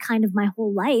doing kind of my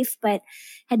whole life, but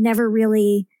had never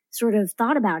really sort of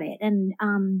thought about it. And,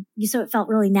 so it felt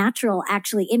really natural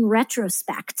actually in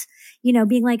retrospect,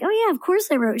 being like, oh yeah, of course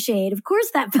I wrote Shade. Of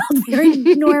course that felt very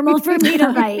normal for me to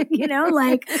write,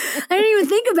 like I didn't even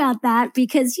think about that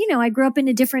because, I grew up in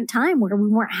a different time where we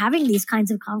weren't having these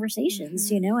kinds of conversations,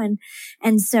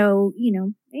 and so,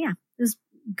 yeah, it was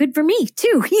good for me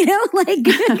too,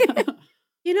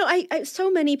 I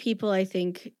so many people, I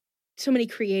think, so many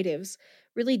creatives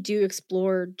really do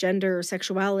explore gender or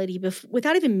sexuality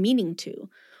without even meaning to.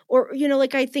 Or,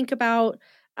 I think about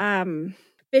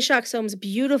Bishak Soam's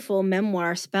beautiful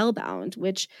memoir, Spellbound,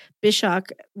 which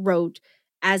Bishak wrote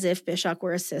as if Bishak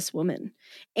were a cis woman.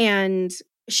 And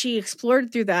she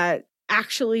explored through that.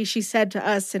 Actually, she said to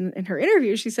us in her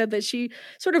interview, she said that she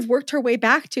sort of worked her way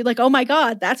back to like, oh my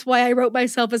God, that's why I wrote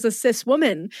myself as a cis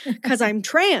woman, because I'm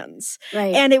trans.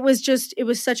 Right. And it was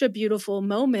such a beautiful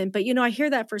moment. But, I hear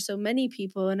that for so many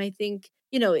people. And I think,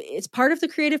 it's part of the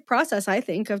creative process, I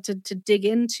think, of to dig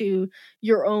into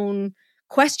your own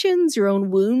questions, your own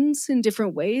wounds in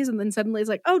different ways. And then suddenly it's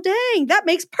like, oh, dang, that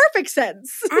makes perfect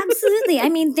sense. Absolutely. I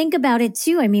mean, think about it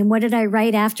too. I mean, what did I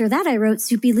write after that? I wrote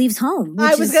Soupy Leaves Home.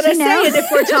 I was going to say, and if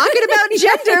we're talking about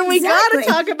gender, we got to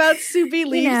talk about Soupy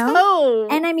Leaves Home.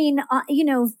 And I mean,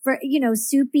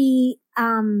 Soupy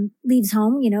Leaves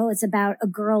Home, it's about a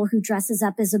girl who dresses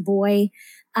up as a boy,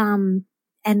 and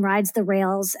rides the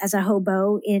rails as a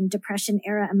hobo in Depression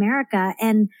era America.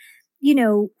 And,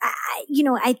 I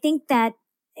think that,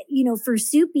 for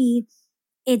Soupy,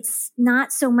 it's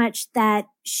not so much that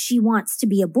she wants to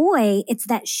be a boy. It's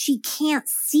that she can't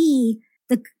see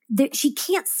she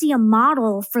can't see a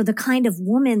model for the kind of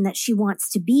woman that she wants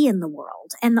to be in the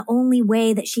world. And the only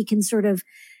way that she can sort of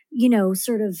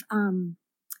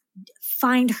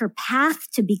find her path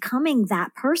to becoming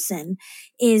that person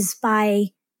is by,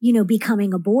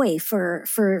 becoming a boy for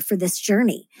this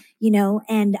journey,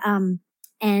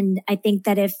 and I think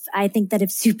that if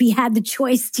Soupy had the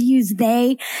choice to use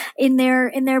they in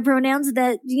their pronouns,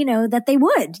 that, that they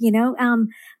would,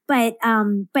 but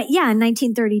yeah, in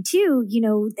 1932,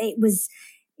 it was,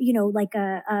 like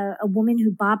a woman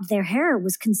who bobbed their hair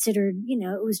was considered,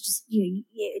 it was just,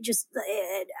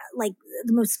 like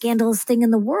the most scandalous thing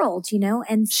in the world,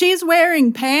 and she's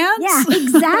wearing pants. Yeah,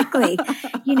 exactly.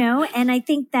 And I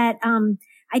think that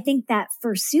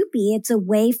for Soupy, it's a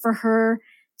way for her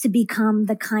to become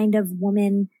the kind of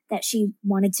woman that she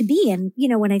wanted to be. And,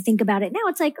 when I think about it now,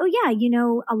 it's like, oh yeah,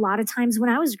 a lot of times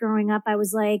when I was growing up, I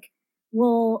was like,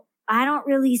 well, I don't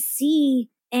see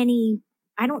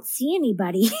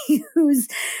anybody who's,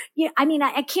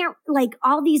 I can't like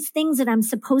all these things that I'm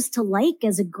supposed to like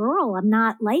as a girl, I'm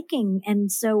not liking.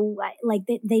 And so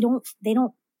they don't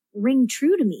ring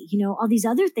true to me. All these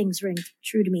other things ring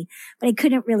true to me, but I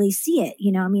couldn't really see it.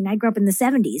 I grew up in the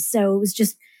 70s, so it was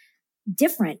just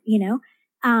different,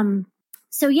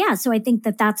 so yeah, so I think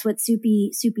that that's what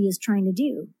Soupy is trying to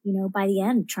do, by the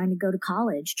end, trying to go to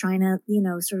college, trying to,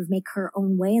 sort of make her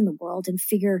own way in the world and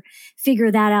figure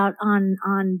that out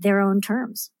on their own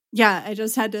terms. Yeah, I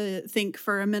just had to think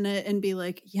for a minute and be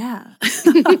like, yeah.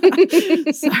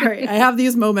 Sorry. I have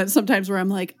these moments sometimes where I'm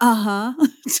like,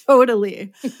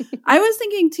 totally. I was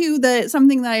thinking too that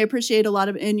something that I appreciate a lot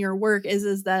of in your work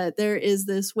is that there is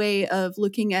this way of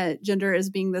looking at gender as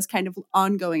being this kind of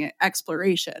ongoing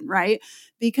exploration, right?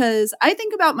 Because I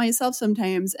think about myself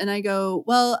sometimes and I go,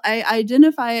 well, I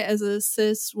identify as a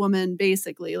cis woman,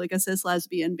 basically, like a cis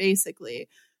lesbian, basically.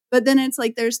 But then it's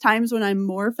like there's times when I'm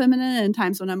more feminine and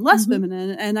times when I'm less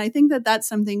feminine. And I think that that's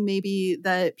something maybe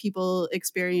that people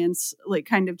experience like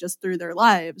kind of just through their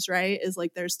lives, right? Is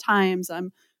like there's times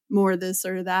I'm more this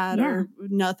or that or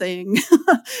nothing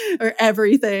or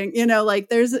everything, like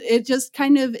it just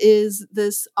kind of is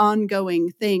this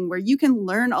ongoing thing where you can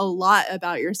learn a lot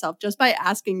about yourself just by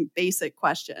asking basic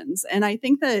questions. And I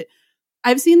think that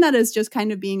I've seen that as just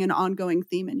kind of being an ongoing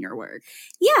theme in your work.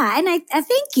 Yeah. And I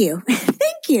thank you.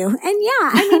 Thank you. And yeah,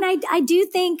 I do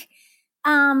think,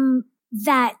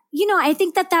 that, I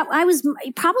think that I was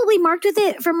probably marked with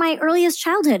it from my earliest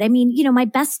childhood. My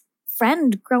best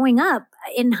friend growing up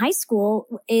in high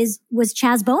school was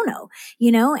Chaz Bono,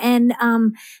 you know, and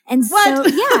so,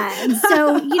 yeah. And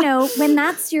so, you know, when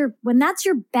that's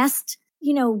your best,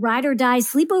 you know, ride or die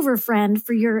sleepover friend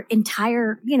for your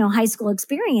entire, you know, high school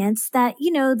experience, that,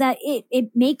 you know, that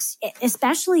it makes,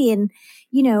 especially in,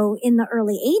 you know, in the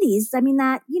early 80s, I mean,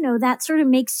 that, you know, that sort of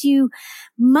makes you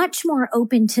much more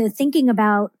open to thinking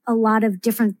about a lot of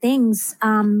different things,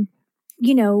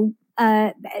 you know,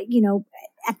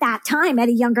 at that time, at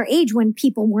a younger age, when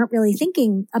people weren't really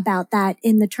thinking about that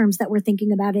in the terms that we're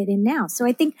thinking about it in now. So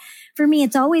I think for me,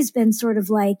 it's always been sort of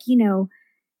like, you know,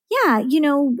 yeah, you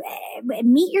know,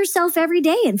 meet yourself every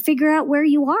day and figure out where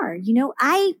you are. You know,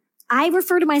 I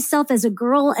refer to myself as a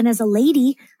girl and as a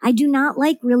lady. I do not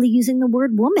like really using the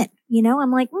word woman. You know,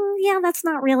 I'm like, yeah, that's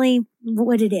not really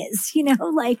what it is, you know,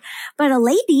 like, but a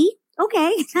lady,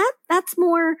 okay, that's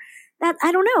more that,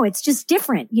 I don't know. It's just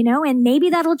different, you know, and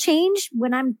maybe that'll change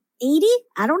when I'm 80.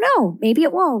 I don't know. Maybe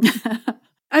it won't.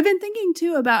 I've been thinking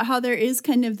too about how there is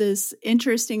kind of this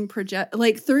interesting project,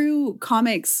 like through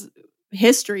comics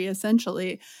history,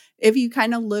 essentially. If you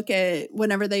kind of look at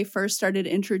whenever they first started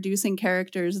introducing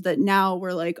characters that now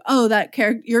we're like, oh, that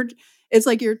character, it's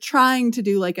like you're trying to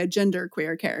do like a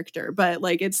genderqueer character, but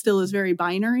like it still is very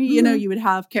binary. Mm-hmm. You know, you would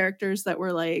have characters that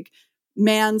were like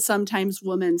man sometimes,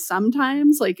 woman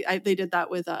sometimes. Like they did that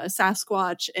with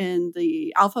Sasquatch in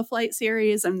the Alpha Flight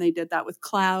series, and they did that with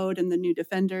Cloud and the New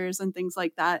Defenders and things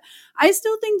like that. I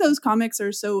still think those comics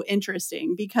are so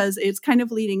interesting because it's kind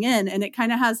of leading in, and it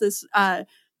kind of has this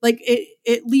like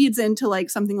it leads into like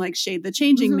something like Shade the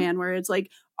Changing Man, where it's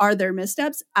like, are there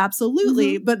missteps?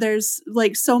 Absolutely. But there's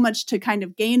like so much to kind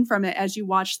of gain from it as you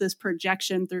watch this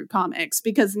projection through comics,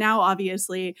 because now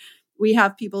obviously we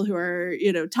have people who are,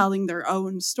 you know, telling their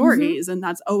own stories, and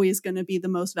that's always going to be the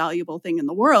most valuable thing in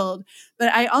the world.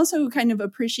 But I also kind of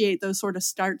appreciate those sort of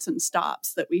starts and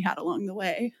stops that we had along the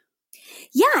way.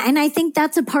 Yeah. And I think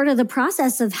that's a part of the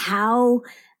process of how,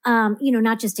 you know,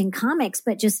 not just in comics,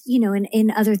 but just, you know,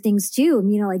 in other things too,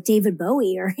 you know, like David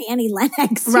Bowie or Annie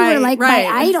Lennox, who were like my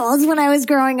idols when I was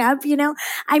growing up, you know.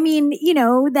 I mean, you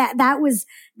know, that was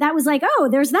like, oh,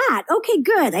 there's that. Okay,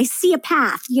 good. I see a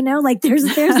path, you know, like there's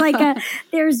like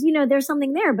there's, you know, there's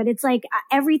something there, but it's like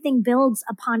everything builds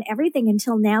upon everything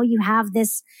until now you have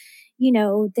this, you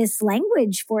know, this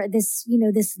language for this, you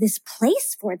know, this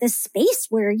place for this space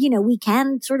where, you know, we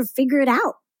can sort of figure it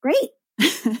out. Great.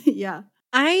 Yeah.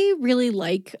 I really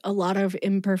like a lot of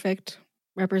imperfect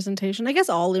representation. I guess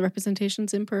all the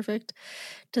representation's imperfect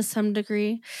to some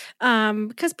degree.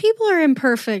 Because people are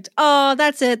imperfect. Oh,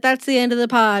 that's it. That's the end of the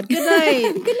pod. Good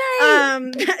night. Good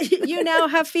night. You now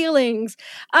have feelings.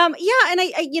 Yeah, and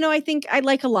I you know, I think I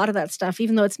like a lot of that stuff,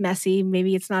 even though it's messy.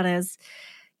 Maybe it's not as,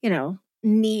 you know,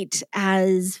 neat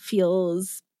as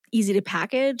feels easy to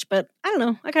package, but I don't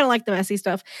know. I kind of like the messy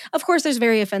stuff. Of course, there's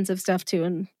very offensive stuff too,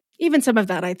 and even some of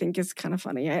that I think is kind of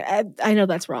funny. I know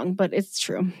that's wrong, but it's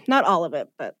true. Not all of it,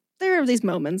 but there are these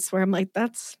moments where I'm like,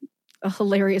 that's a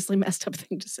hilariously messed up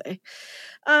thing to say.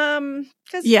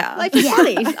 Because life is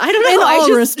funny. I don't know. In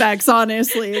all respects,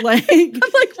 honestly. Like, I'm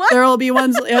like, what? There will be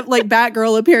ones like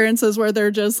Batgirl appearances where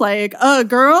they're just like, a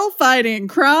girl fighting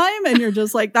crime. And you're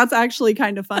just like, that's actually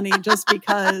kind of funny just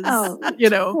because,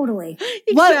 you know, totally.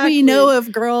 What we know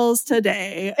of girls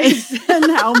today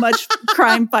and how much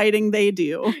crime fighting they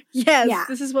do. Yes,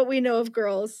 this is what we know of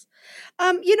girls.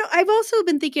 You know, I've also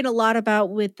been thinking a lot about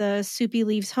with Soupy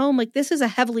Leaves Home. Like, this is a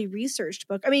heavily researched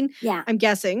book. I mean, I'm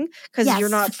guessing because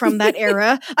you're not from that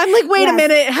era. I'm like, wait a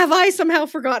minute, have I somehow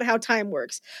forgot how time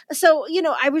works? So, you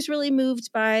know, I was really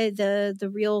moved by the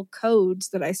real codes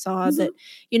that I saw that,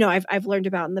 you know, I've learned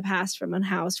about in the past from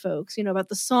Unhoused folks. You know, about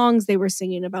the songs they were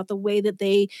singing, about the way that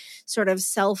they sort of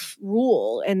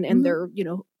self-rule and their, you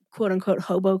know, quote unquote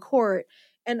hobo court.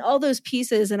 And all those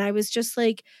pieces. And I was just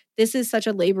like, this is such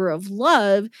a labor of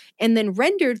love. And then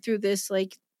rendered through this,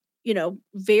 like, you know,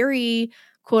 very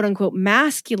quote unquote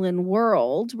masculine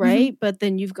world, right? But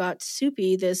then you've got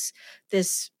Soupy, this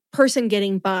person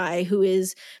getting by who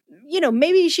is, you know,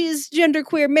 maybe she's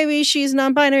genderqueer, maybe she's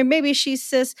non-binary, maybe she's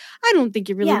cis. I don't think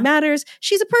it really matters.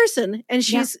 She's a person. And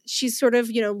she's sort of,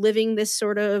 you know, living this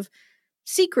sort of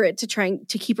secret to trying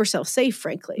to keep herself safe,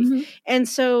 frankly. And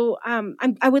so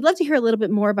I would love to hear a little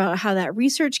bit more about how that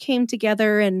research came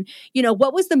together, and, you know,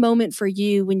 what was the moment for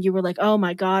you when you were like, oh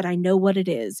my God, I know what it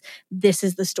is. This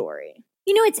is the story.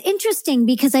 You know, it's interesting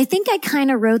because I think I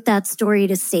kind of wrote that story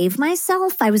to save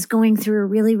myself. I was going through a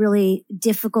really, really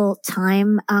difficult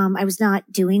time. I was not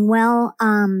doing well.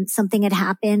 Something had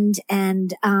happened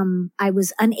and I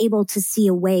was unable to see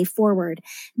a way forward.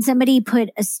 And somebody put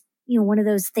one of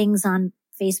those things on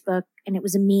Facebook, and it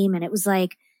was a meme, and it was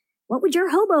like, what would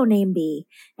your hobo name be?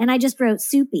 And I just wrote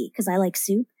Soupy because I like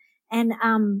soup. And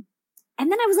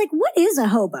then I was like, what is a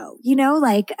hobo? You know,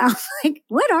 like, I was like,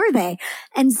 what are they?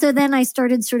 And so then I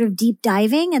started sort of deep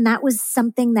diving, and that was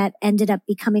something that ended up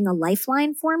becoming a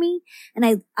lifeline for me.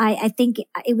 And I think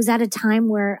it was at a time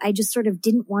where I just sort of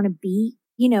didn't want to be,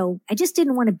 you know, I just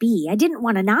didn't want to be. I didn't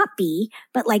want to not be,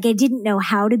 but like I didn't know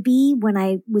how to be when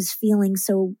I was feeling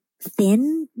so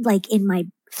thin, like in my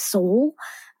soul,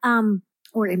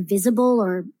 or invisible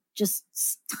or just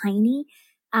tiny.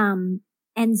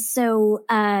 And so,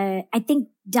 I think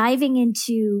diving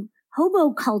into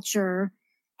hobo culture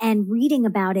and reading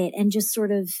about it and just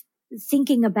sort of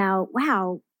thinking about,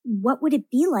 wow, what would it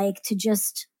be like to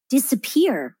just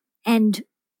disappear and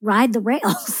ride the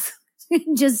rails?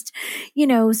 Just, you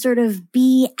know, sort of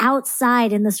be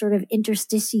outside in the sort of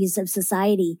interstices of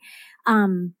society.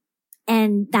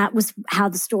 And that was how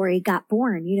the story got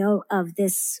born, you know, of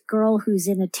this girl who's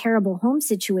in a terrible home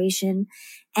situation,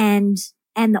 and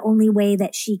the only way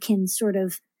that she can sort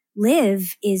of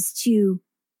live is to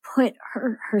put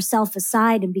herself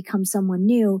aside and become someone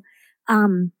new,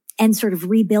 and sort of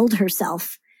rebuild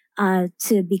herself,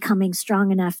 to becoming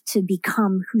strong enough to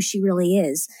become who she really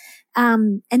is.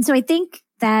 And so I think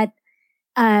that,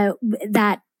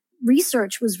 that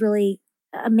research was really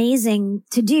amazing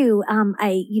to do.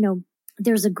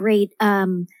 There's a great,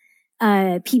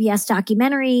 PBS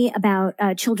documentary about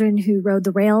children who rode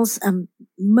the rails.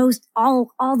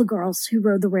 All the girls who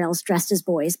rode the rails dressed as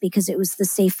boys because it was the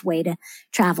safe way to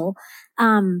travel.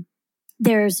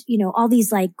 There's, you know, all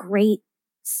these like great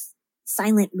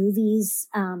silent movies,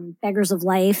 Beggars of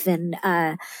Life, and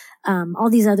all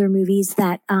these other movies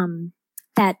that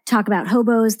talk about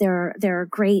hobos. There are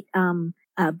great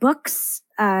books,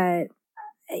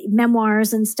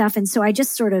 memoirs and stuff. And so I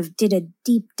just sort of did a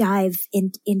deep dive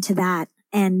into that,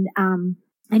 and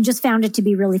just found it to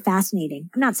be really fascinating.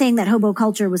 I'm not saying that hobo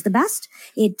culture was the best.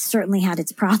 It certainly had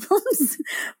its problems,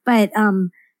 but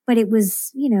it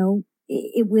was, you know,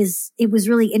 it was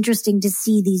really interesting to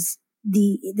see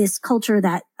this culture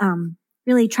that,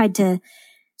 really tried to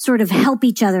sort of help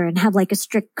each other and have like a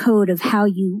strict code of how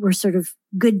you were sort of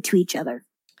good to each other.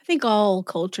 I think all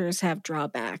cultures have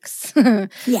drawbacks.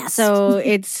 Yes. So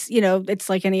it's, you know, it's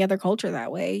like any other culture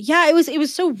that way. Yeah, it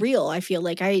was so real. I feel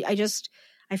like I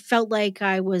felt like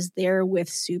I was there with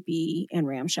Soupy and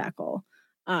Ramshackle.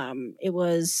 It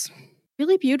was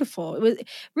really beautiful. It was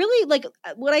really like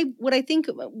what I think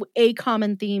a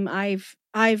common theme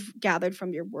I've gathered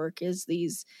from your work is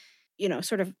these, you know,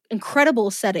 sort of incredible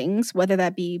settings, whether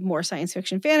that be more science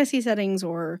fiction fantasy settings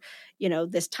or, you know,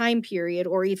 this time period,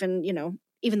 or even, you know,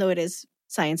 even though it is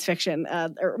science fiction,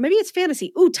 or maybe it's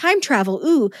fantasy. Ooh, time travel.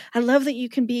 Ooh, I love that you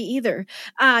can be either.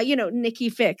 You know, Nikki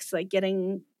Fix, like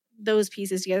getting those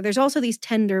pieces together. There's also these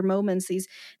tender moments,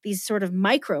 these sort of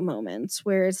micro moments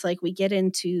where it's like we get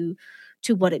into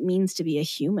what it means to be a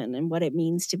human and what it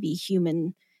means to be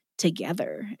human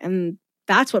together. And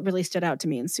that's what really stood out to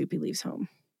me in Soupy Leaves Home.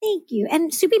 Thank you.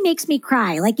 And Soupy makes me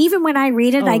cry. Like even when I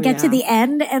read it, I get to the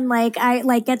end and like I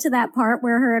like get to that part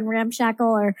where her and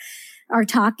Ramshackle are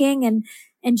talking,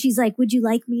 and she's like, "Would you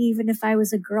like me even if I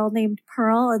was a girl named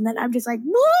Pearl?" And then I'm just like,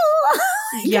 "Whoa!"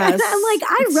 Yes, I'm like,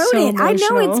 I wrote it. Emotional. I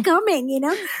know it's coming, you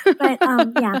know. But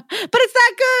yeah, but it's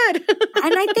that good.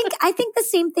 And I think the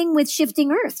same thing with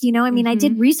Shifting Earth. You know, I mean, I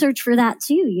did research for that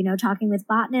too. You know, talking with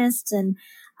botanists and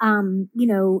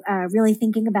really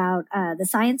thinking about the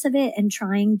science of it and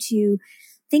trying to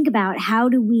think about how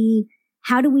do we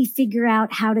figure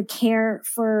out how to care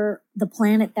for the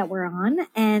planet that we're on,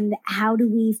 and how do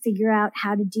we figure out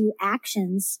how to do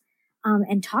actions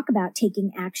and talk about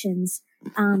taking actions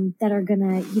that are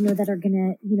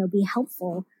gonna be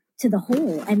helpful to the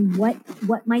whole, and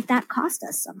what might that cost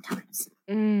us sometimes.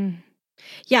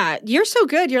 Yeah, you're so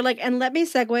good. You're like, and let me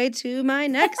segue to my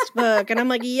next book. And I'm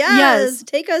like, yes,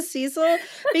 take us, Cecil,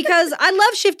 because I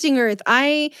love Shifting Earth.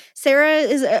 Sarah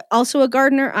is also a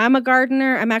gardener. I'm a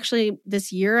gardener. I'm actually,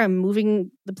 this year,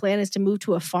 the plan is to move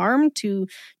to a farm to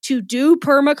do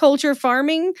permaculture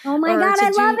farming. Oh my God, I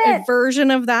love it. A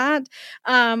version of that.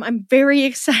 I'm very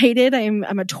excited.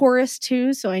 I'm a tourist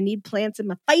too, so I need plants in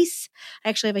my face. I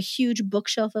actually have a huge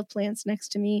bookshelf of plants next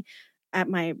to me at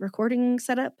my recording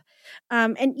setup.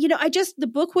 And you know, the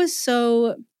book was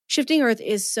so, Shifting Earth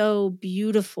is so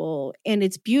beautiful, and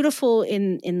it's beautiful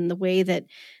in the way that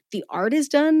the art is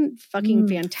done. Fucking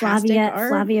fantastic art.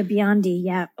 Flavia Biondi,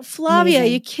 yeah. Flavia,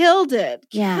 amazing. You killed it.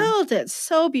 Yeah. Killed it.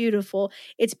 So beautiful.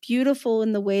 It's beautiful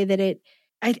in the way that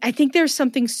I think there's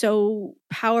something so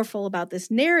powerful about this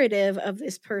narrative of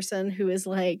this person who is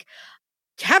like,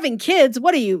 having kids,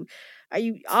 what are you, are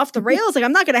you off the rails? Like,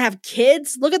 I'm not going to have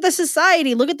kids. Look at the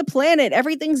society. Look at the planet.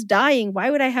 Everything's dying. Why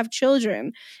would I have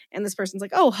children? And this person's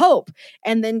like, oh, hope.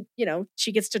 And then,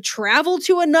 she gets to travel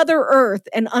to another Earth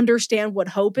and understand what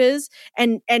hope is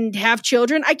and have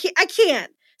children. I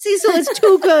can't. Cecil, it's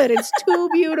too good. It's too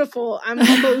beautiful. I'm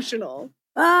emotional.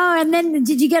 Oh, and then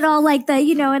did you get all like the,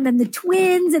 and then the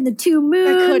twins and the two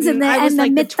moons and the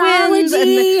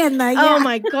mythology and the oh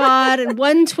my God. And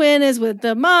one twin is with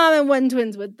the mom and one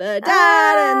twin's with the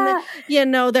dad.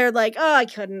 And, they're like, oh, I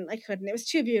couldn't. It was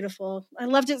too beautiful. I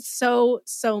loved it so,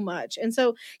 so much. And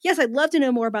so, yes, I'd love to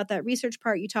know more about that research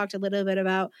part. You talked a little bit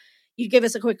about, you give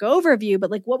us a quick overview,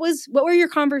 but like, what were your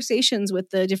conversations with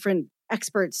the different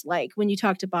experts like when you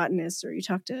talk to botanists or you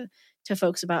talk to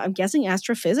folks about, I'm guessing,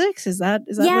 astrophysics? Is that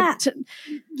yeah.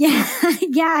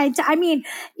 I mean,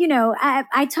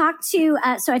 I talked to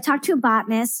a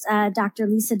botanist, Dr.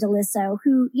 Lisa DeLisso,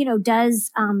 who,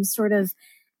 does sort of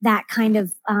that kind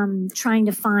of trying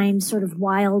to find sort of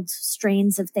wild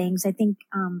strains of things. I think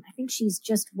she's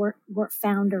just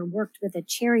found or worked with a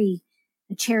cherry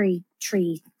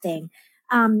tree thing.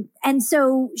 And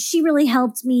so she really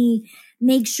helped me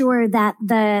make sure that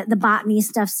the botany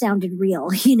stuff sounded real,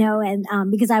 and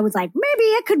because I was like, maybe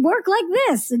it could work like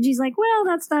this. And she's like, well,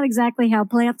 that's not exactly how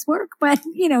plants work, but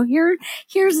here's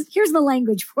the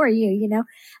language for you,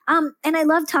 and I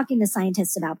love talking to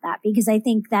scientists about that because I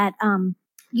think that,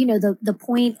 the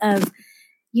point of,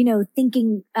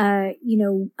 thinking,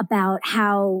 about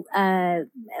how,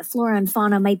 flora and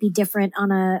fauna might be different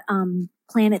on a,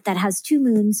 planet that has two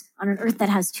moons, on an Earth that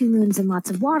has two moons and lots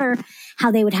of water,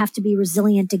 how they would have to be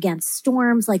resilient against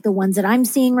storms like the ones that I'm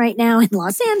seeing right now in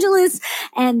Los Angeles.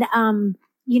 And, and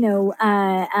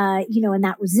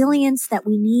that resilience that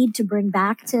we need to bring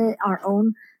back to our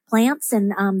own plants,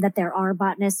 and that there are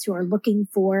botanists who are looking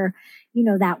for,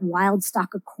 that wild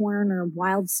stalk of corn or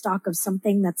wild stalk of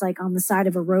something that's like on the side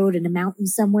of a road in a mountain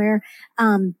somewhere,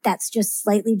 that's just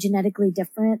slightly genetically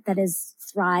different, that has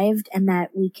thrived and that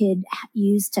we could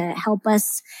use to help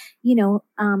us,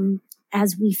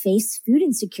 as we face food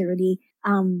insecurity,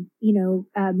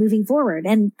 moving forward.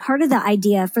 And part of the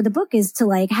idea for the book is to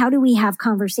like, how do we have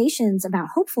conversations about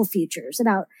hopeful futures,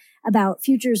 about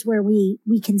futures where we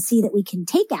can see that we can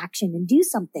take action and do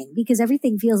something, because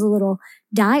everything feels a little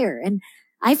dire. And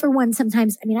I, for one,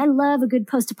 sometimes, I love a good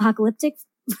post-apocalyptic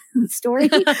story,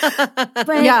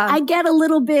 but yeah. I get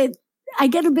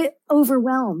a bit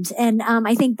overwhelmed. And,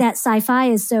 I think that sci-fi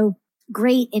is so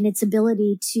great in its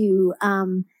ability to,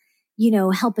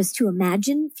 help us to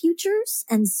imagine futures.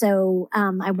 And so,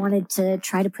 I wanted to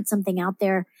try to put something out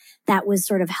there that was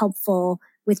sort of helpful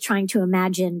with trying to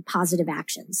imagine positive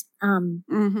actions.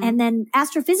 And then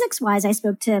astrophysics wise, I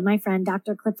spoke to my friend,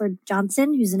 Dr. Clifford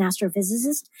Johnson, who's an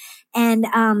astrophysicist. And,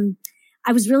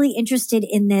 I was really interested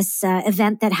in this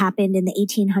event that happened in the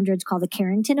 1800s called the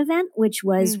Carrington event, which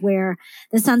was where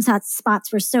the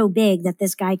sunspots were so big that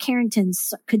this guy Carrington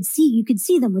you could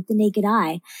see them with the naked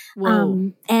eye.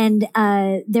 And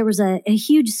there was a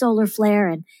huge solar flare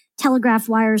and telegraph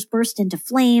wires burst into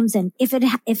flames. And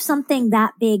if something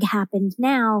that big happened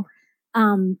now,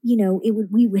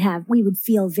 we would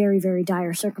feel very, very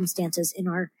dire circumstances in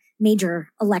our major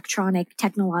electronic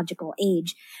technological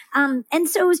age. And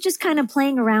so it was just kind of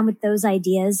playing around with those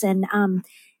ideas. And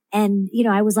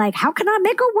I was like, how can I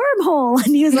make a wormhole?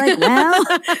 And he was like, well,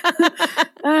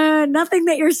 nothing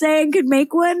that you're saying could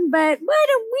make one, but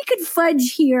we could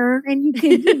fudge here and you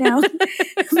could,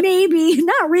 maybe,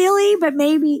 not really, but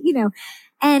maybe,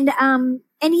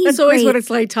 and he's That's always great. what it's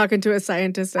like talking to a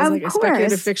scientist as like a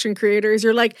speculative fiction creator. Is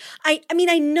you're like, I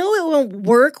know it won't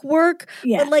work,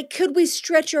 but like, could we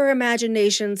stretch our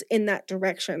imaginations in that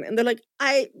direction? And they're like,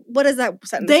 what does that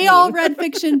sentence They mean? all read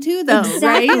fiction too, though,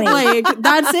 Exactly. right? Like,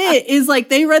 that's it. Is like,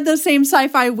 they read the same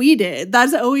sci-fi we did.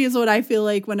 That's always what I feel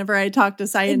like whenever I talk to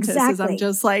scientists is I'm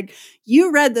just like,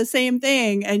 you read the same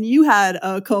thing and you had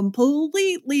a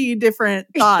completely different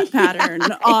thought pattern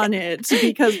on it,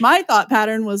 because my thought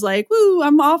pattern was like, woo,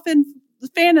 I'm off in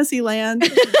fantasy land,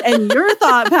 and your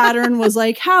thought pattern was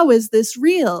like, how is this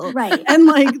real? Right. And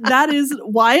like, that is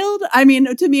wild. I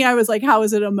mean, to me, I was like, how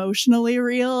is it emotionally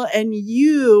real? And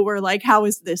you were like, how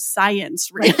is this science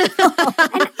real? And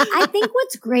I think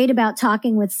what's great about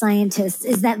talking with scientists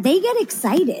is that they get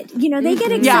excited. They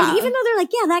get excited, even though they're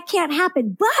like, yeah, that can't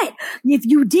happen. But if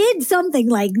you did something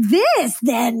like this,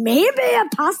 then maybe,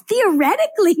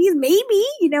 theoretically, maybe,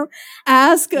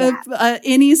 Ask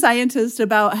any scientist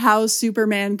about how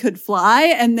Superman could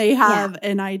fly and they have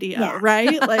an idea,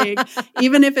 right? Like,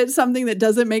 even if it's something that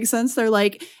doesn't make sense, they're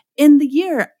like, in the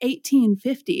year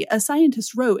 1850, a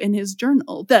scientist wrote in his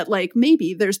journal that like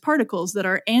maybe there's particles that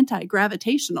are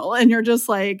anti-gravitational. And you're just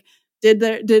like,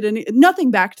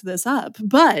 nothing backed this up,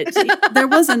 but there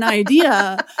was an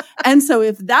idea. And so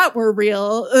if that were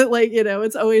real, like, you know,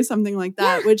 it's always something like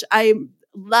that, which I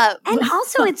love. And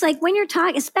also it's like when you're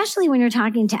talking, especially when you're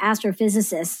talking to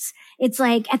astrophysicists, it's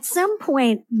like at some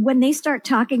point when they start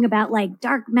talking about like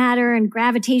dark matter and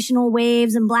gravitational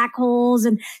waves and black holes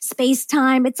and space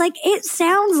time, it's like, it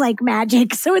sounds like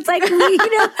magic. So it's like, you know, like,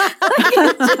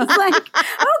 it's just like,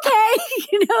 okay,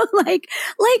 you know, like,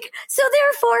 so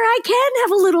therefore I can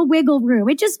have a little wiggle room.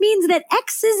 It just means that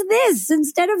X is this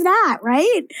instead of that.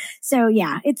 Right. So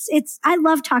yeah, I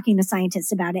love talking to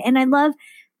scientists about it. And I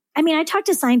talk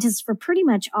to scientists for pretty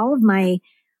much all of my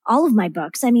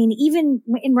books. I mean, even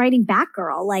in writing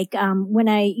Batgirl, like, when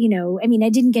I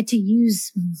didn't get to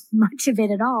use much of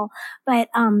it at all, but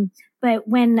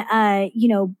when,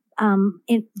 in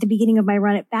the beginning of my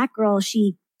run at Batgirl,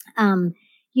 she's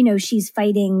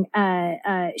fighting,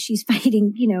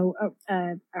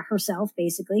 herself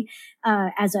basically,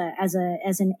 as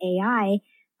an AI,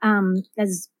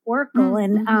 as Oracle.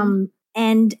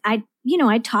 And I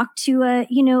talked to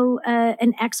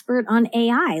an expert on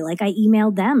AI. Like I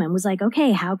emailed them and was like,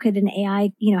 okay, how could an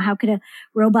AI, how could a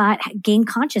robot gain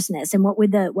consciousness, and what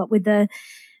would the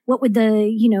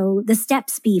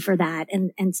steps be for that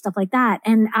and stuff like that.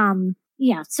 And,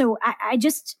 so I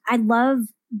love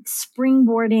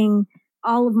springboarding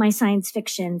all of my science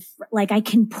fiction. Like I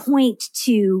can point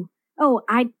to,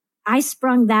 I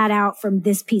sprung that out from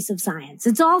this piece of science.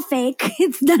 It's all fake.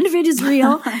 None of it is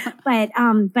real, but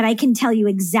I can tell you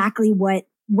exactly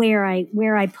where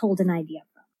I pulled an idea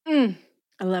from.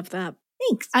 I love that.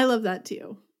 Thanks. I love that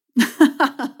too.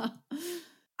 I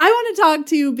want to talk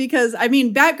to you because I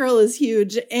mean, Batgirl is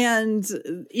huge, and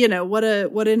you know what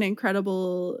an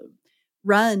incredible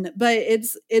run. But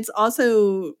it's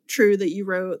also true that you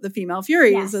wrote the Female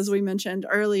Furies, as we mentioned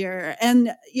earlier,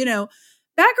 and you know.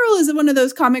 Batgirl is one of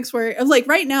those comics where, like,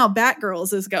 right now,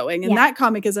 Batgirls is going, and that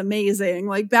comic is amazing.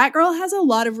 Like, Batgirl has a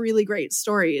lot of really great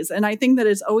stories, and I think that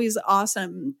it's always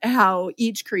awesome how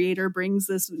each creator brings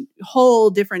this whole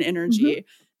different energy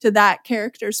to that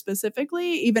character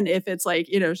specifically, even if it's like,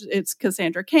 you know, it's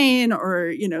Cassandra Cain or,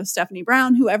 you know, Stephanie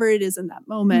Brown, whoever it is in that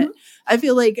moment. I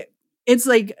feel like it's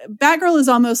like Batgirl is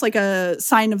almost like a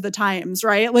sign of the times,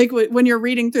 right? Like when you're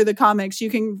reading through the comics, you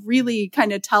can really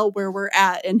kind of tell where we're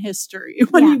at in history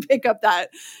when you pick up that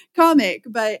comic.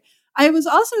 But I was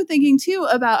also thinking too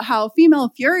about how Female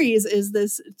Furies is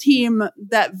this team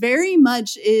that very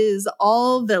much is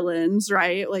all villains,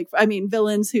 right? Like, I mean,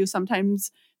 villains who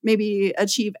sometimes maybe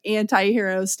achieve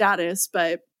anti-hero status,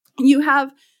 but you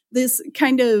have this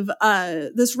kind of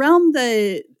this realm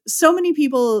that so many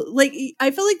people like.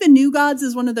 I feel like the New Gods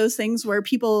is one of those things where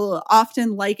people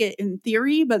often like it in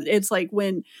theory, but it's like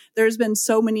when there's been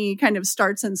so many kind of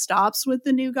starts and stops with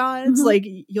the New Gods, like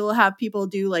you'll have people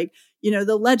do like, you know,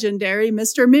 the legendary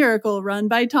Mr. Miracle run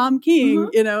by Tom King,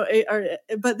 you know,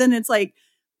 but then it's like,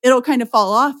 it'll kind of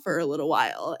fall off for a little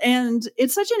while. And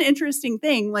it's such an interesting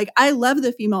thing. Like, I love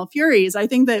the Female Furies. I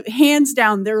think that hands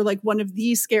down, they're like one of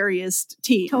the scariest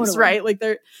teams, right? Like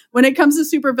when it comes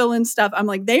to supervillain stuff, I'm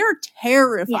like, they are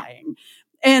terrifying.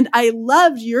 And I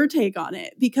loved your take on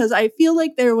it because I feel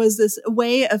like there was this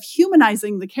way of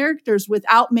humanizing the characters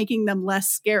without making them less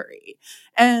scary.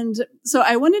 And so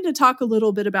I wanted to talk a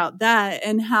little bit about that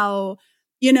and how,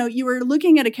 you know, you were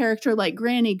looking at a character like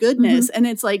Granny Goodness, and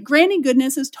it's like Granny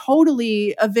Goodness is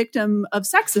totally a victim of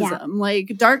sexism.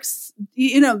 Like Dark's,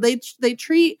 you know, they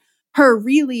treat her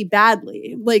really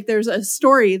badly. Like there's a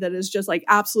story that is just like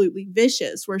absolutely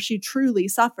vicious where she truly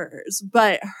suffers,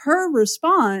 but her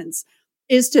response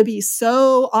is to be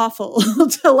so awful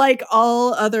to like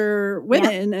all other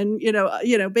women and, you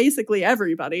know, basically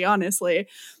everybody, honestly.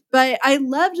 But I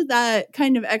loved that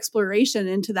kind of exploration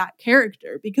into that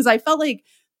character because I felt like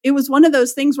it was one of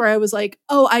those things where I was like,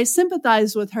 oh, I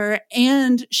sympathize with her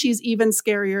and she's even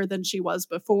scarier than she was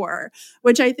before,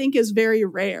 which I think is very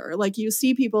rare. Like you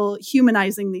see people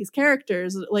humanizing these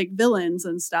characters like villains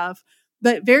and stuff,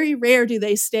 but very rare do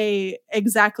they stay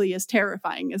exactly as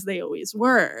terrifying as they always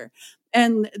were.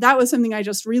 And that was something I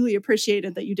just really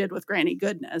appreciated that you did with Granny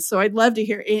Goodness. So I'd love to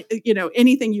hear, you know,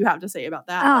 anything you have to say about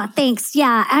that. Oh, thanks.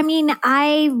 Yeah. I mean,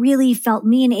 I really felt,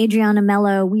 me and Adriana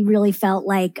Mello, we really felt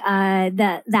like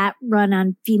that run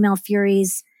on Female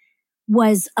Furies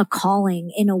was a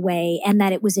calling in a way, and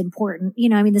that it was important. You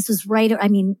know, I mean, this was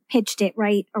pitched it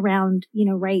right around, you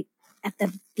know, right at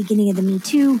the beginning of the Me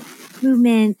Too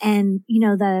movement. And,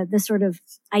 the sort of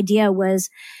idea was,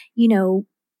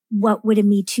 what would a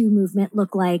Me Too movement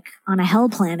look like on a hell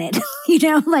planet?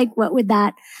 Like what would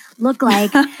that look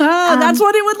like? That's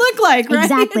what it would look like, right?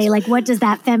 Exactly. Like what does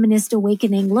that feminist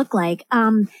awakening look like?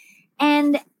 And,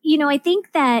 I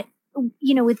think that,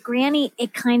 with Granny,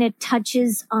 it kind of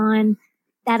touches on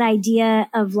that idea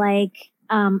of like,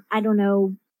 I don't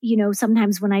know,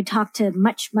 sometimes when I talk to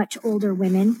much, much older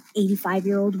women,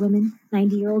 85-year-old women,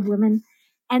 90-year-old women,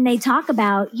 and they talk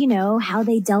about, how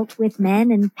they dealt with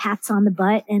men and pats on the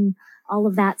butt and all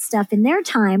of that stuff in their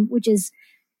time, which is,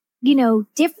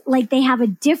 like they have a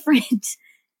different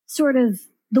sort of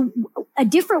a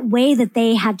different way that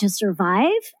they had to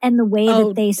survive and the way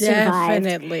that they survived.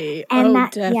 Definitely. And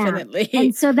definitely. Yeah.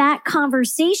 And so that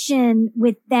conversation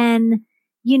with then,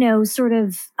 sort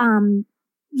of, I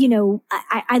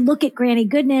look at Granny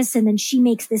Goodness and then she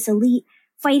makes this elite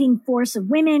fighting force of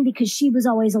women because she was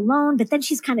always alone, but then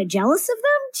she's kind of jealous of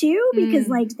them too, because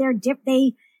like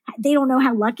they don't know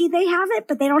how lucky they have it,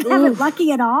 but they don't have it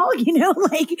lucky at all,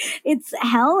 like it's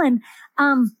hell. And,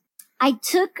 I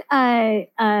took,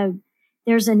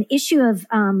 there's an issue of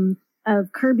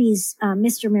Kirby's,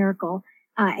 Mr. Miracle.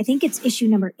 I think it's issue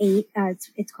number 8.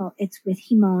 It's with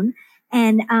Himon.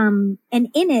 And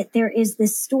in it, there is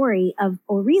this story of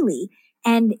O'Reilly.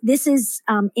 And this is,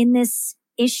 in this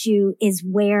issue is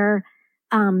where,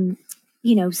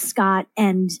 Scott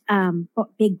and,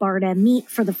 Big Barda meet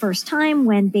for the first time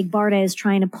when Big Barda is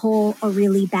trying to pull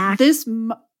O'Reilly back.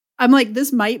 I'm like,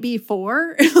 this might be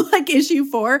 4, like issue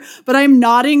 4, but I'm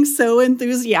nodding so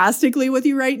enthusiastically with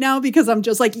you right now because I'm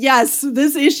just like, yes,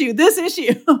 this issue.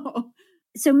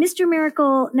 So Mr.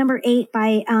 Miracle number 8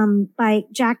 by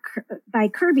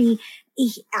Kirby,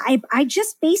 I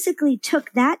just basically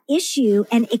took that issue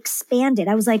and expanded.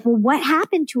 I was like, well, what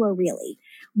happened to O'Reilly?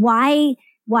 Why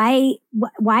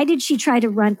did she try to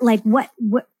run? Like what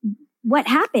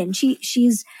happened?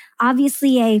 She's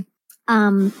obviously a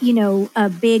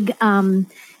big,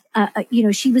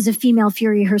 she was a female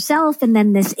fury herself. And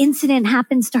then this incident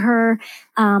happens to her,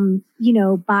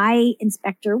 by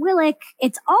Inspector Willick.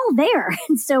 It's all there.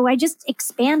 And so I just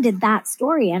expanded that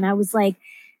story. And I was like,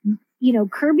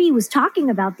 Kirby was talking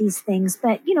about these things,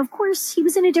 but, of course he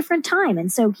was in a different time.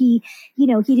 And so he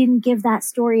didn't give that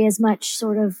story as much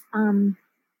sort of,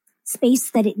 space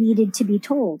that it needed to be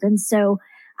told. And so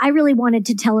I really wanted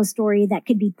to tell a story that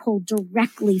could be pulled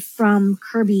directly from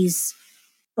Kirby's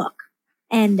book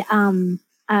and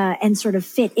sort of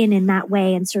fit in that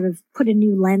way and sort of put a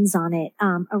new lens on it,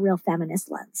 a real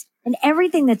feminist lens. And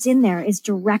everything that's in there is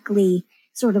directly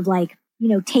sort of like,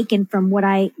 taken from what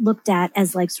I looked at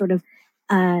as like sort of,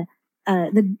 the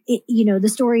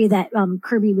story that,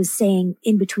 Kirby was saying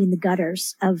in between the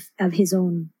gutters of his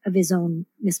own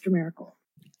Mr. Miracle.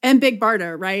 And Big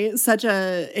Barda, right? Such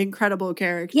a incredible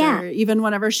character. Yeah. Even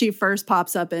whenever she first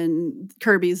pops up in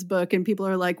Kirby's book and people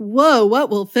are like, whoa, what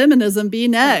will feminism be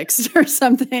next? Or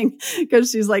something.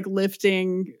 Because she's like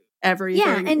lifting everything.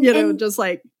 Yeah, and just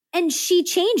like. And she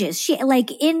changes. She like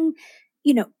in,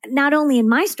 not only in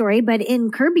my story, but in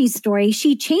Kirby's story,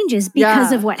 she changes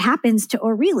because of what happens to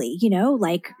O'Reilly,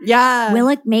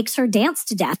 Willick makes her dance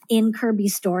to death in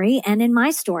Kirby's story and in my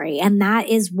story. And that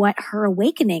is what her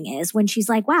awakening is when she's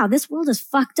like, wow, this world is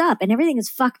fucked up and everything is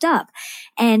fucked up.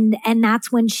 And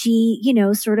that's when she,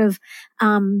 sort of,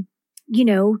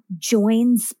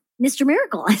 joins Mr.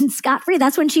 Miracle and Scott Free.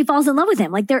 That's when she falls in love with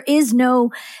him. Like there is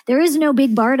no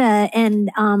Big Barda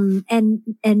and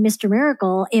Mr.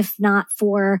 Miracle if not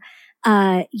for,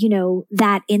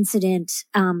 that incident,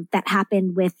 that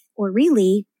happened with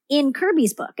O'Reilly in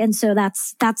Kirby's book. And so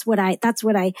that's what I,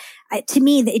 to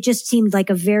me, it just seemed like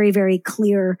a very, very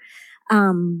clear,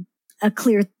 a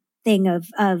clear thing of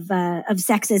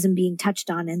sexism being touched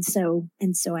on. And so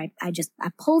I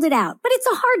pulled it out, but it's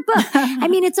a hard book. I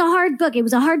mean, it's a hard book. It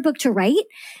was a hard book to write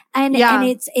and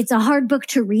it's a hard book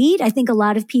to read. I think a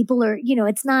lot of people are,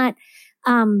 it's not,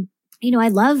 I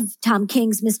love Tom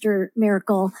King's Mr.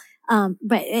 Miracle.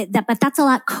 But that's a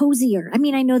lot cozier. I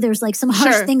mean, I know there's like some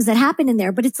harsh things that happen in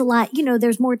there, but it's a lot,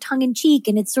 there's more tongue in cheek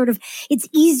and it's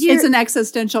easier. It's an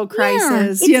existential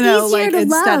crisis, it's easier to instead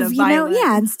love, of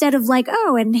violence. Instead of like,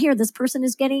 oh, and here this person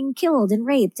is getting killed and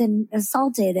raped and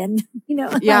assaulted and,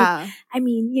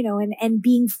 and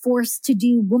being forced to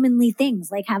do womanly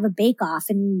things like have a bake off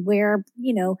and wear,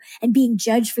 and being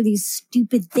judged for these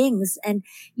stupid things and,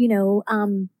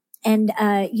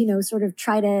 sort of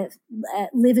try to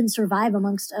live and survive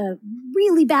amongst a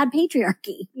really bad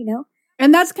patriarchy,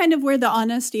 And that's kind of where the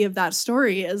honesty of that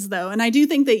story is, though. And I do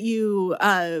think that you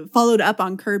followed up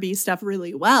on Kirby stuff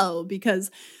really well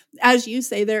because as you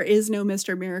say, there is no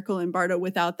Mr. Miracle in Barda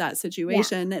without that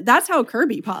situation. Yeah. That's how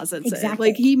Kirby posits it.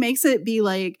 Like, he makes it be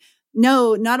like,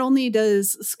 no, not only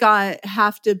does Scott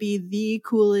have to be the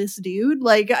coolest dude,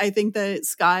 like, I think that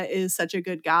Scott is such a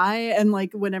good guy. And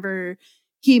like, whenever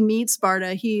he meets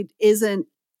Barda, he isn't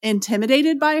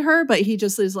intimidated by her, but he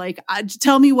just is like,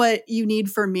 tell me what you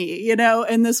need from me, you know,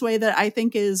 in this way that I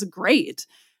think is great.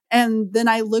 And then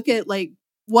I look at like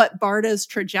what Barda's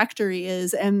trajectory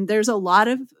is, and there's a lot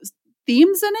of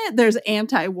themes in it. There's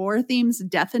anti-war themes,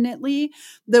 definitely.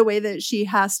 The way that she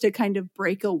has to kind of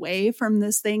break away from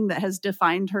this thing that has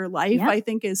defined her life, I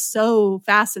think is so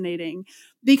fascinating,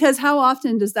 because how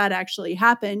often does that actually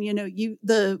happen? You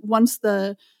know, once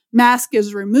the mask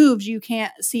is removed, you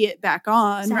can't see it back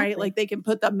on, right? Like, they can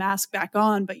put the mask back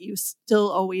on, but you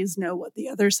still always know what the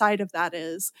other side of that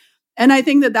is. And I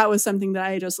think that was something that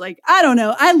I just like, I don't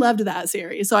know. I loved that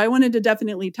series. So I wanted to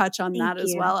definitely touch on that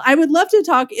as well. I would love to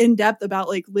talk in depth about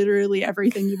like literally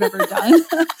everything you've ever done.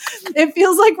 It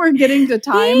feels like we're getting to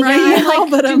time right now,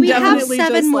 like, but I'm definitely have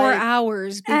 7 just more like,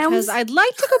 hours, because I'd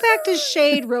like to go back to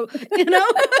Shade Road, you know?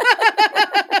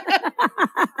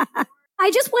 I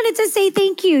just wanted to say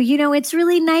thank you. You know, it's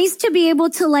really nice to be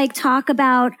able to like talk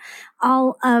about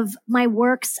all of my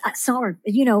works, some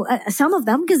of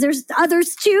them, because there's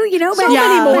others too, you know.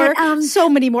 But so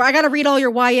many more. I got to read all your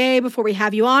YA before we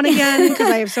have you on again,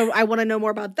 because I want to know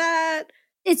more about that.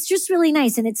 It's just really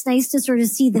nice. And it's nice to sort of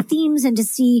see the themes and to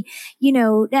see, you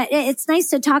know, it's nice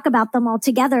to talk about them all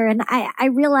together. And I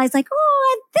realized like,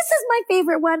 oh, this is my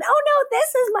favorite one. Oh no,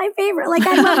 this is my favorite. Like,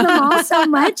 I love them all so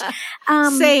much.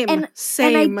 Same. And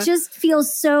I just feel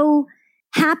so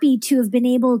happy to have been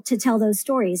able to tell those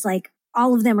stories. Like,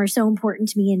 all of them are so important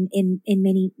to me in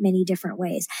many, many different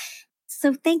ways.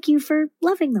 So thank you for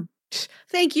loving them.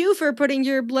 Thank you for putting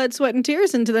your blood, sweat, and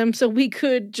tears into them so we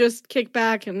could just kick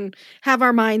back and have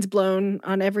our minds blown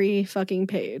on every fucking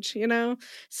page, you know?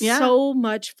 Yeah. So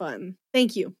much fun.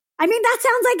 Thank you. I mean, that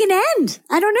sounds like an end.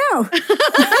 I don't know.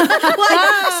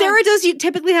 Well, Sarah, does you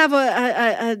typically have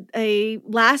a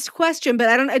last question, but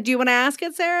I don't. Do you want to ask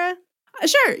it, Sarah?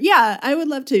 Sure. Yeah, I would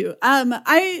love to.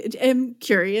 I am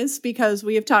curious, because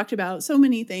we have talked about so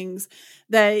many things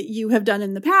that you have done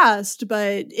in the past,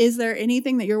 but is there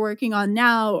anything that you're working on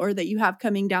now or that you have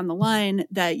coming down the line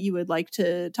that you would like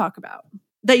to talk about?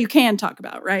 That you can talk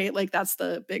about, right? Like, that's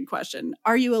the big question.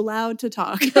 Are you allowed to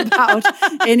talk about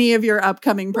any of your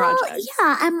upcoming projects?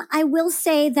 Well, yeah, I will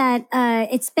say that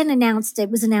it's been announced.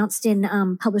 It was announced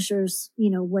in Publishers,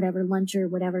 you know, whatever, lunch or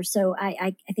whatever. So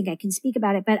I think I can speak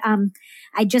about it. But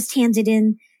I just handed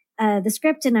in the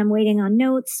script, and I'm waiting on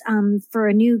notes for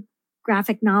a new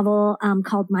graphic novel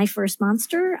called My First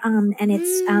Monster. And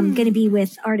it's going to be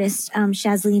with artist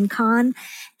Shazleen Khan.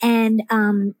 And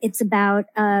it's about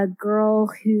a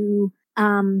girl who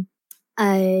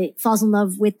falls in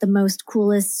love with the most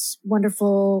coolest,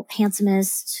 wonderful,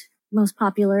 handsomest, most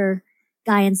popular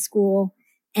guy in school.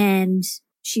 And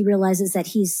she realizes that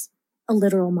he's a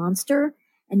literal monster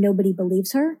and nobody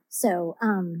believes her. So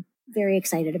very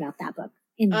excited about that book.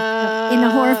 In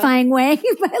a horrifying way.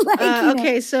 But like,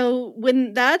 okay, so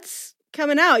when that's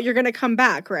coming out, you're going to come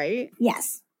back, right?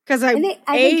 Yes. Because I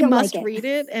A, must read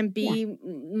it, and B,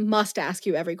 must ask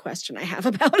you every question I have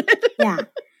about it. Yeah.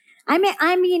 I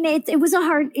mean, it was a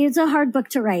hard book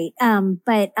to write.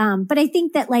 But I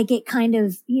think that like it kind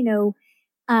of, you know,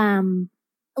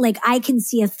 like I can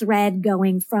see a thread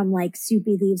going from like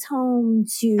Soupy Leaves Home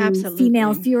to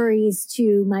Female Furies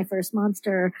to My First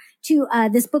Monster to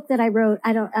this book that I wrote.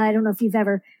 I don't know if you've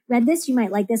ever read this. You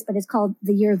might like this, but it's called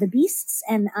The Year of the Beasts,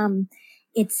 and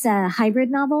it's a hybrid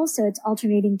novel, so it's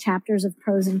alternating chapters of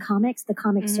prose and comics. The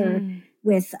comics are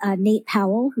with Nate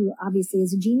Powell, who obviously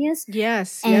is a genius.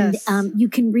 Yes, and you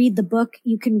can read the book.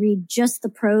 You can read just the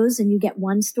prose, and you get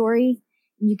one story.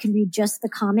 You can read just the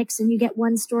comics and you get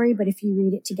one story, but if you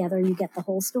read it together, you get the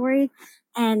whole story.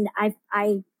 And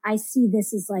I see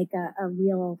this as like a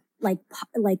real, like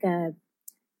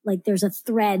there's a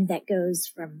thread that goes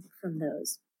from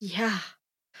those. Yeah.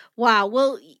 Wow.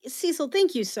 Well, Cecil,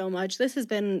 thank you so much. This has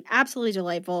been absolutely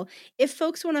delightful. If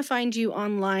folks want to find you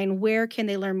online, where can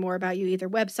they learn more about you? Either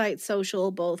website, social,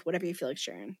 both, whatever you feel like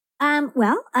sharing.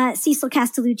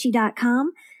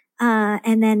 CecilCastellucci.com.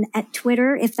 And then at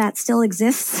Twitter, if that still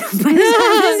exists by the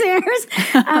time this airs,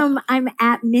 I'm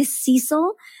at Miss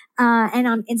Cecil. And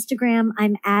on Instagram,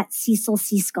 I'm at Cecil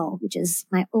Seaskull, which is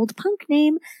my old punk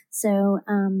name. So,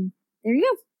 there you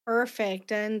go.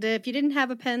 Perfect. And if you didn't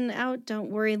have a pen out, don't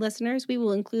worry, listeners. We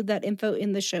will include that info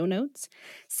in the show notes.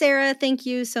 Sarah, thank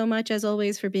you so much, as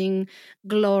always, for being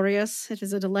glorious. It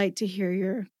is a delight to hear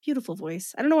your beautiful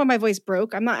voice. I don't know why my voice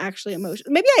broke. I'm not actually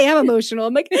emotional. Maybe I am emotional.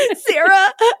 I'm like,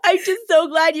 Sarah, I'm just so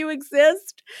glad you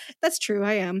exist. That's true.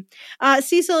 I am.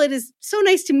 Cecil, it is so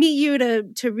nice to meet you,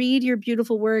 to read your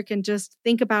beautiful work and just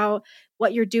think about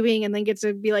what you're doing and then get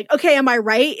to be like, okay, am I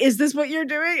right? Is this what you're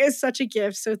doing? It's such a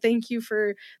gift. So thank you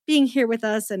for being here with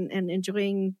us and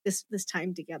enjoying this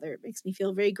time together. It makes me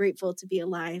feel very grateful to be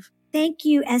alive. Thank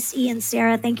you, SE and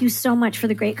Sarah. Thank you so much for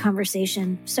the great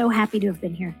conversation. So happy to have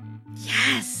been here.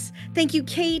 Yes. Thank you,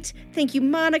 Kate. Thank you,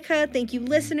 Monica. Thank you,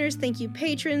 listeners. Thank you,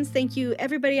 patrons. Thank you,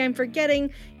 everybody I'm forgetting.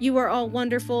 You are all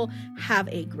wonderful. Have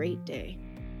a great day.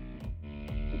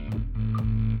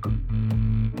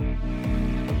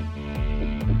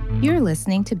 You're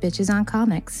listening to Bitches on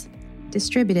Comics,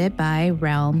 distributed by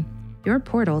Realm, your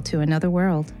portal to another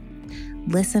world.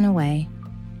 Listen away.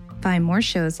 Find more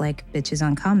shows like Bitches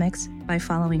on Comics by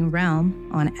following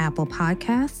Realm on Apple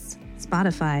Podcasts,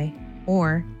 Spotify,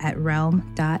 or at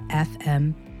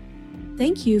realm.fm.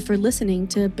 Thank you for listening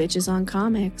to Bitches on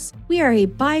Comics. We are a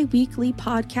bi-weekly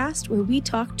podcast where we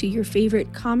talk to your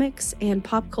favorite comics and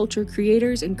pop culture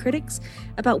creators and critics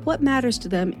about what matters to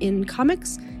them in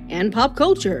comics and pop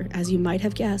culture, as you might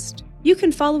have guessed. You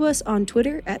can follow us on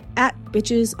Twitter at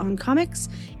 @BitchesOnComics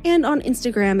and on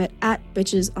Instagram at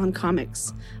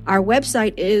 @BitchesOnComics. Our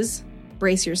website is,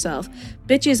 brace yourself,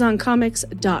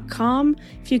 bitchesoncomics.com.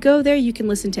 If you go there, you can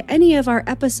listen to any of our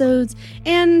episodes,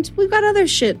 and we've got other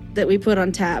shit that we put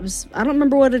on tabs. I don't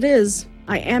remember what it is.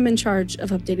 I am in charge of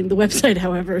updating the website,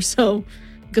 however, so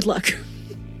good luck.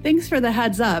 Thanks for the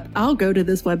heads up. I'll go to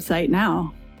this website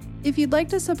now. If you'd like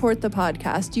to support the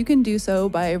podcast, you can do so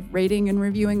by rating and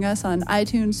reviewing us on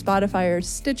iTunes, Spotify, or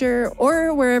Stitcher,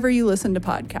 or wherever you listen to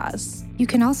podcasts. You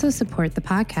can also support the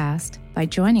podcast by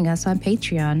joining us on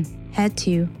Patreon. Head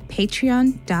to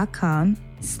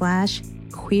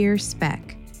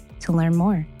patreon.com/queerspec to learn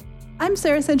more. I'm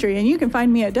Sarah Century, and you can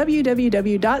find me at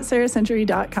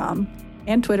www.sarahcentury.com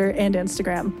and Twitter and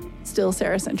Instagram. Still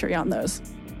Sarah Century on those.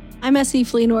 I'm SE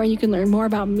Fleenor. You can learn more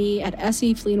about me at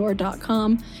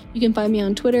sefleenor.com. You can find me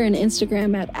on Twitter and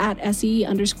Instagram at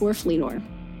 @SE_Fleenor.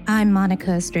 I'm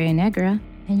Monica Estrella Negra,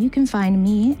 and you can find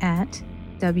me at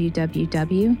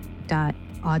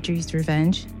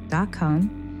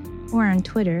www.audreysrevenge.com or on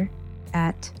Twitter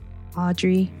at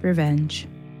AudreyRevenge.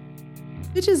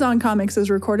 Bitches on Comics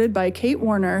is recorded by Kate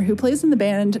Warner, who plays in the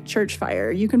band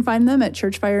Churchfire. You can find them at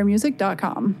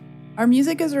churchfiremusic.com. Our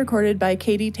music is recorded by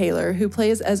Katie Taylor, who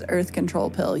plays as Earth Control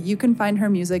Pill. You can find her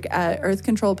music at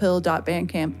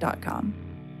earthcontrolpill.bandcamp.com.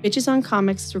 Bitches on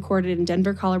Comics is recorded in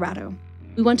Denver, Colorado.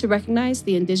 We want to recognize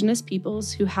the indigenous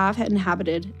peoples who have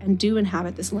inhabited and do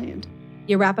inhabit this land: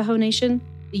 the Arapaho Nation,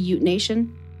 the Ute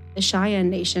Nation, the Cheyenne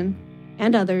Nation,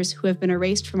 and others who have been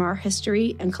erased from our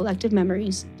history and collective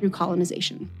memories through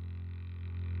colonization.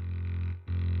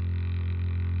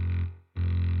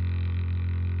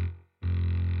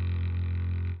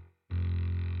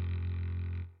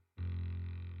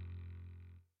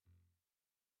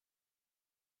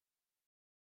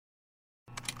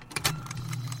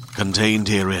 Contained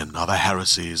herein are the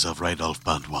heresies of Radolf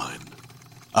Burntwine,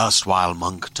 erstwhile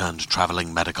monk turned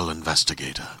traveling medical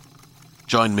investigator.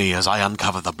 Join me as I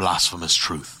uncover the blasphemous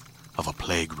truth of a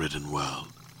plague-ridden world,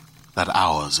 that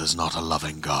ours is not a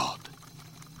loving God,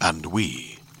 and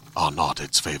we are not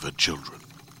its favored children.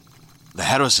 The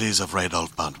heresies of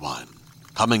Radolf Burntwine,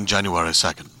 coming January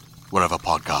 2nd, wherever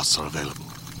podcasts are available.